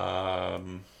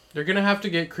 They're gonna have to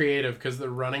get creative because they're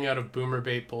running out of boomer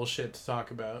bait bullshit to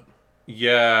talk about.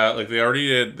 Yeah, like they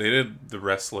did the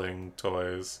wrestling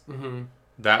toys. Mm-hmm.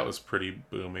 That was pretty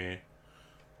boomy.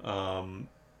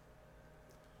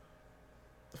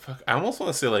 Fuck, I almost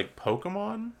want to say like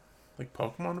Pokemon. Like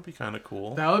Pokemon would be kind of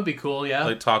cool. That would be cool, yeah.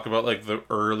 Like talk about like the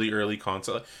early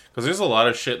concept, because there's a lot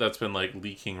of shit that's been like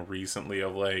leaking recently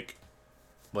of like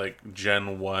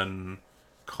Gen 1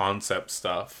 concept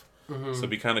stuff. So it'd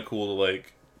be kind of cool to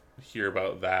like hear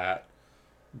about that.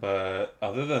 But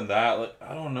other than that, like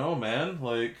I don't know, man.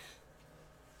 Like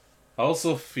I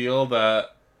also feel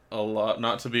that a lot,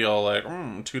 not to be all like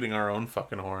tooting our own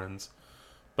fucking horns,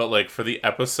 but like for the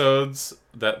episodes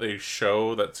that they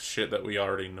show, that's shit that we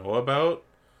already know about.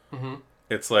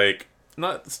 It's like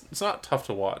it's not tough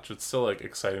to watch. It's still like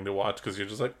exciting to watch because you're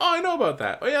just like, oh, I know about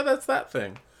that. Oh yeah, that's that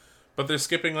thing. But they're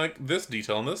skipping like this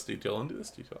detail and this detail and this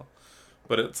detail.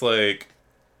 But it's like,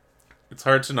 it's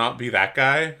hard to not be that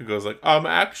guy who goes like,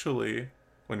 actually,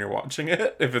 when you're watching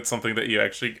it, if it's something that you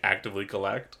actually actively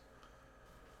collect.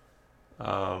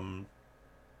 Bionicle.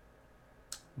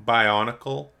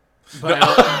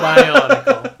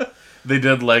 Bionicle. They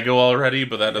did Lego already,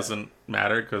 but that doesn't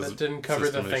matter because that didn't cover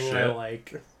the thing I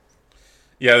like.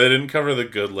 Yeah, they didn't cover the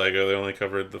good Lego. They only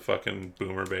covered the fucking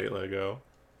boomer bait Lego.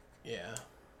 Yeah.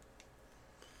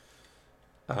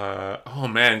 Oh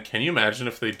man, can you imagine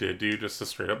if they did do just a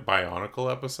straight up Bionicle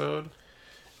episode?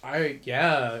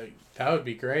 Yeah, that would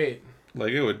be great.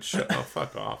 Like it would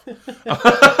fuck off.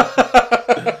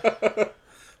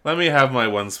 Let me have my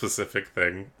one specific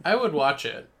thing. I would watch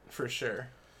it for sure.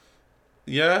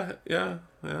 Yeah. I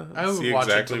would see watch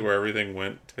exactly where everything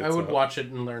went. I would watch it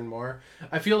and learn more.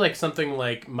 I feel like something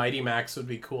like Mighty Max would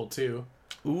be cool too.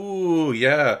 Ooh,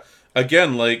 yeah.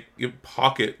 Again, like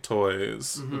pocket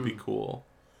toys would be cool.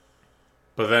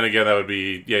 But then again, that would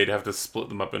be you'd have to split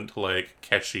them up into like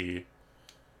Keshi.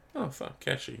 Oh, fuck,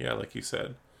 Keshi. Yeah, like you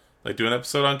said. Like do an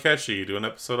episode on Keshi, do an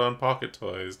episode on pocket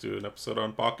toys, do an episode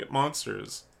on pocket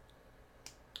monsters.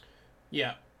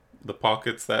 Yeah. The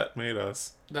pockets that made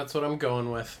us. That's what I'm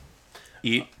going with.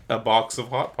 Eat a box of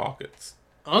Hot Pockets.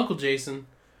 Uncle Jason,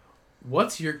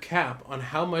 what's your cap on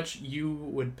how much you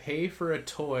would pay for a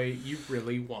toy you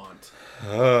really want?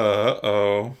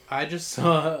 Uh-oh. I just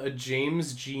saw a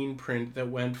James Jean print that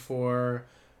went for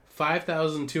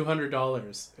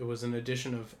 $5,200. It was an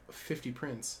edition of 50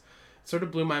 prints. It sort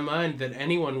of blew my mind that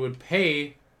anyone would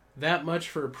pay that much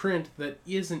for a print that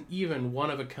isn't even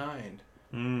one of a kind.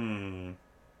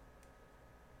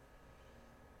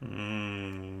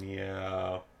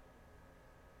 Yeah.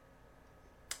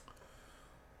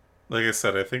 Like I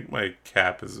said, I think my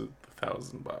cap is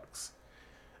 $1,000.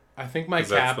 I think my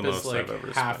cap is like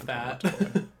half that.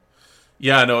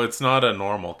 Yeah, no, it's not a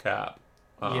normal cap.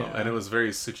 Yeah. And it was very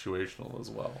situational as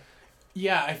well.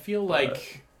 Yeah, I feel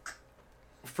like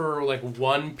for like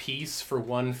one piece for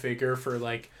one figure for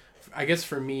like, I guess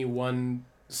for me, one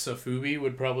Sofubi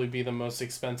would probably be the most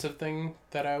expensive thing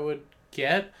that I would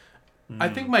get. I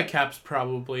think my cap's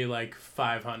probably like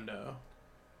 $500.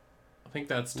 I think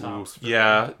that's tops.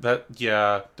 Yeah,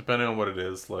 depending on what it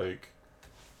is, like,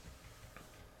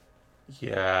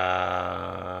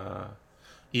 yeah.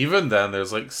 Even then,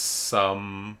 there's like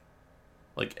some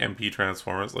like MP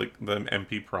Transformers, like the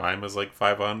MP Prime is like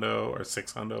 $500 or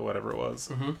 $600, whatever it was.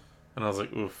 And I was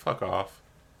like, ooh, fuck off.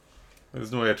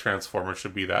 There's no way a Transformer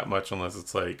should be that much unless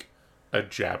it's like a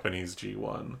Japanese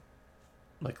G1.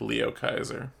 like Leo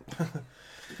Kaiser,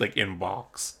 like in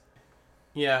box.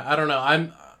 Yeah, I don't know.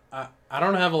 I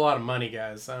don't have a lot of money,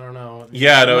 guys. I don't know.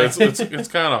 Yeah, no, it's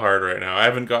kind of hard right now. I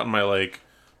haven't gotten my like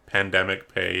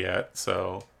pandemic pay yet,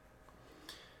 so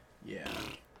yeah,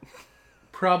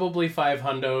 probably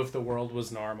 $500 if the world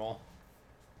was normal.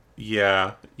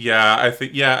 yeah, I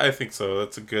think so.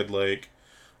 That's a good like.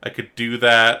 I could do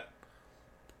that,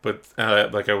 but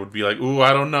like I would be like, ooh,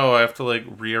 I don't know. I have to like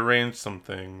rearrange some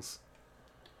things.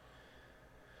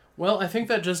 Well, I think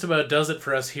that just about does it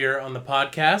for us here on the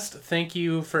podcast. Thank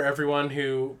you for everyone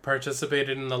who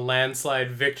participated in the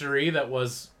landslide victory. That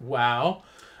was wow.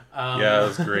 Yeah, it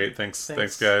was great. Thanks,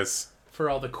 guys. For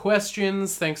all the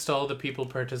questions. Thanks to all the people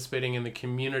participating in the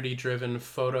community-driven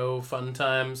photo fun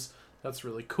times. That's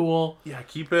really cool. Yeah,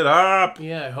 keep it up.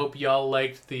 Yeah, I hope y'all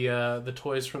liked the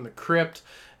toys from the crypt.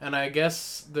 And I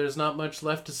guess there's not much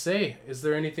left to say. Is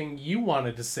there anything you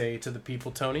wanted to say to the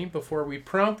people, Tony, before we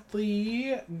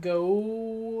promptly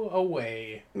go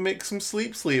away? Make some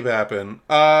sleep happen.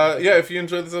 Yeah, if you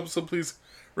enjoyed this episode, please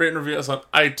rate and review us on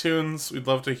iTunes. We'd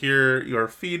love to hear your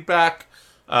feedback.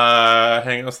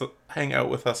 Hang out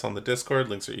with us on the Discord.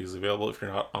 Links are easily available if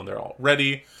you're not on there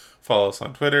already. Follow us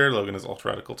on Twitter. Logan is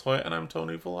Ultra Radical Toy, and I'm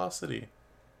Tony Velocity.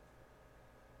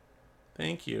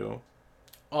 Thank you.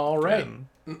 All right.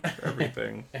 For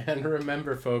everything. And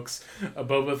remember, folks, a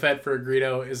Boba Fett for a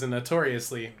Greedo is a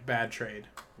notoriously bad trade.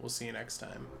 We'll see you next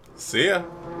time. See ya.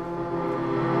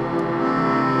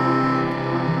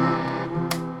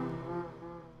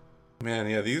 Man,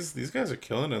 yeah, these guys are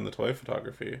killing it in the toy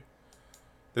photography.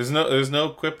 There's no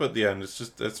quip at the end.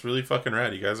 It's really fucking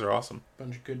rad. You guys are awesome.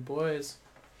 Bunch of good boys.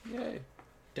 Yay.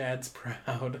 Dad's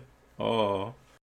proud. Oh.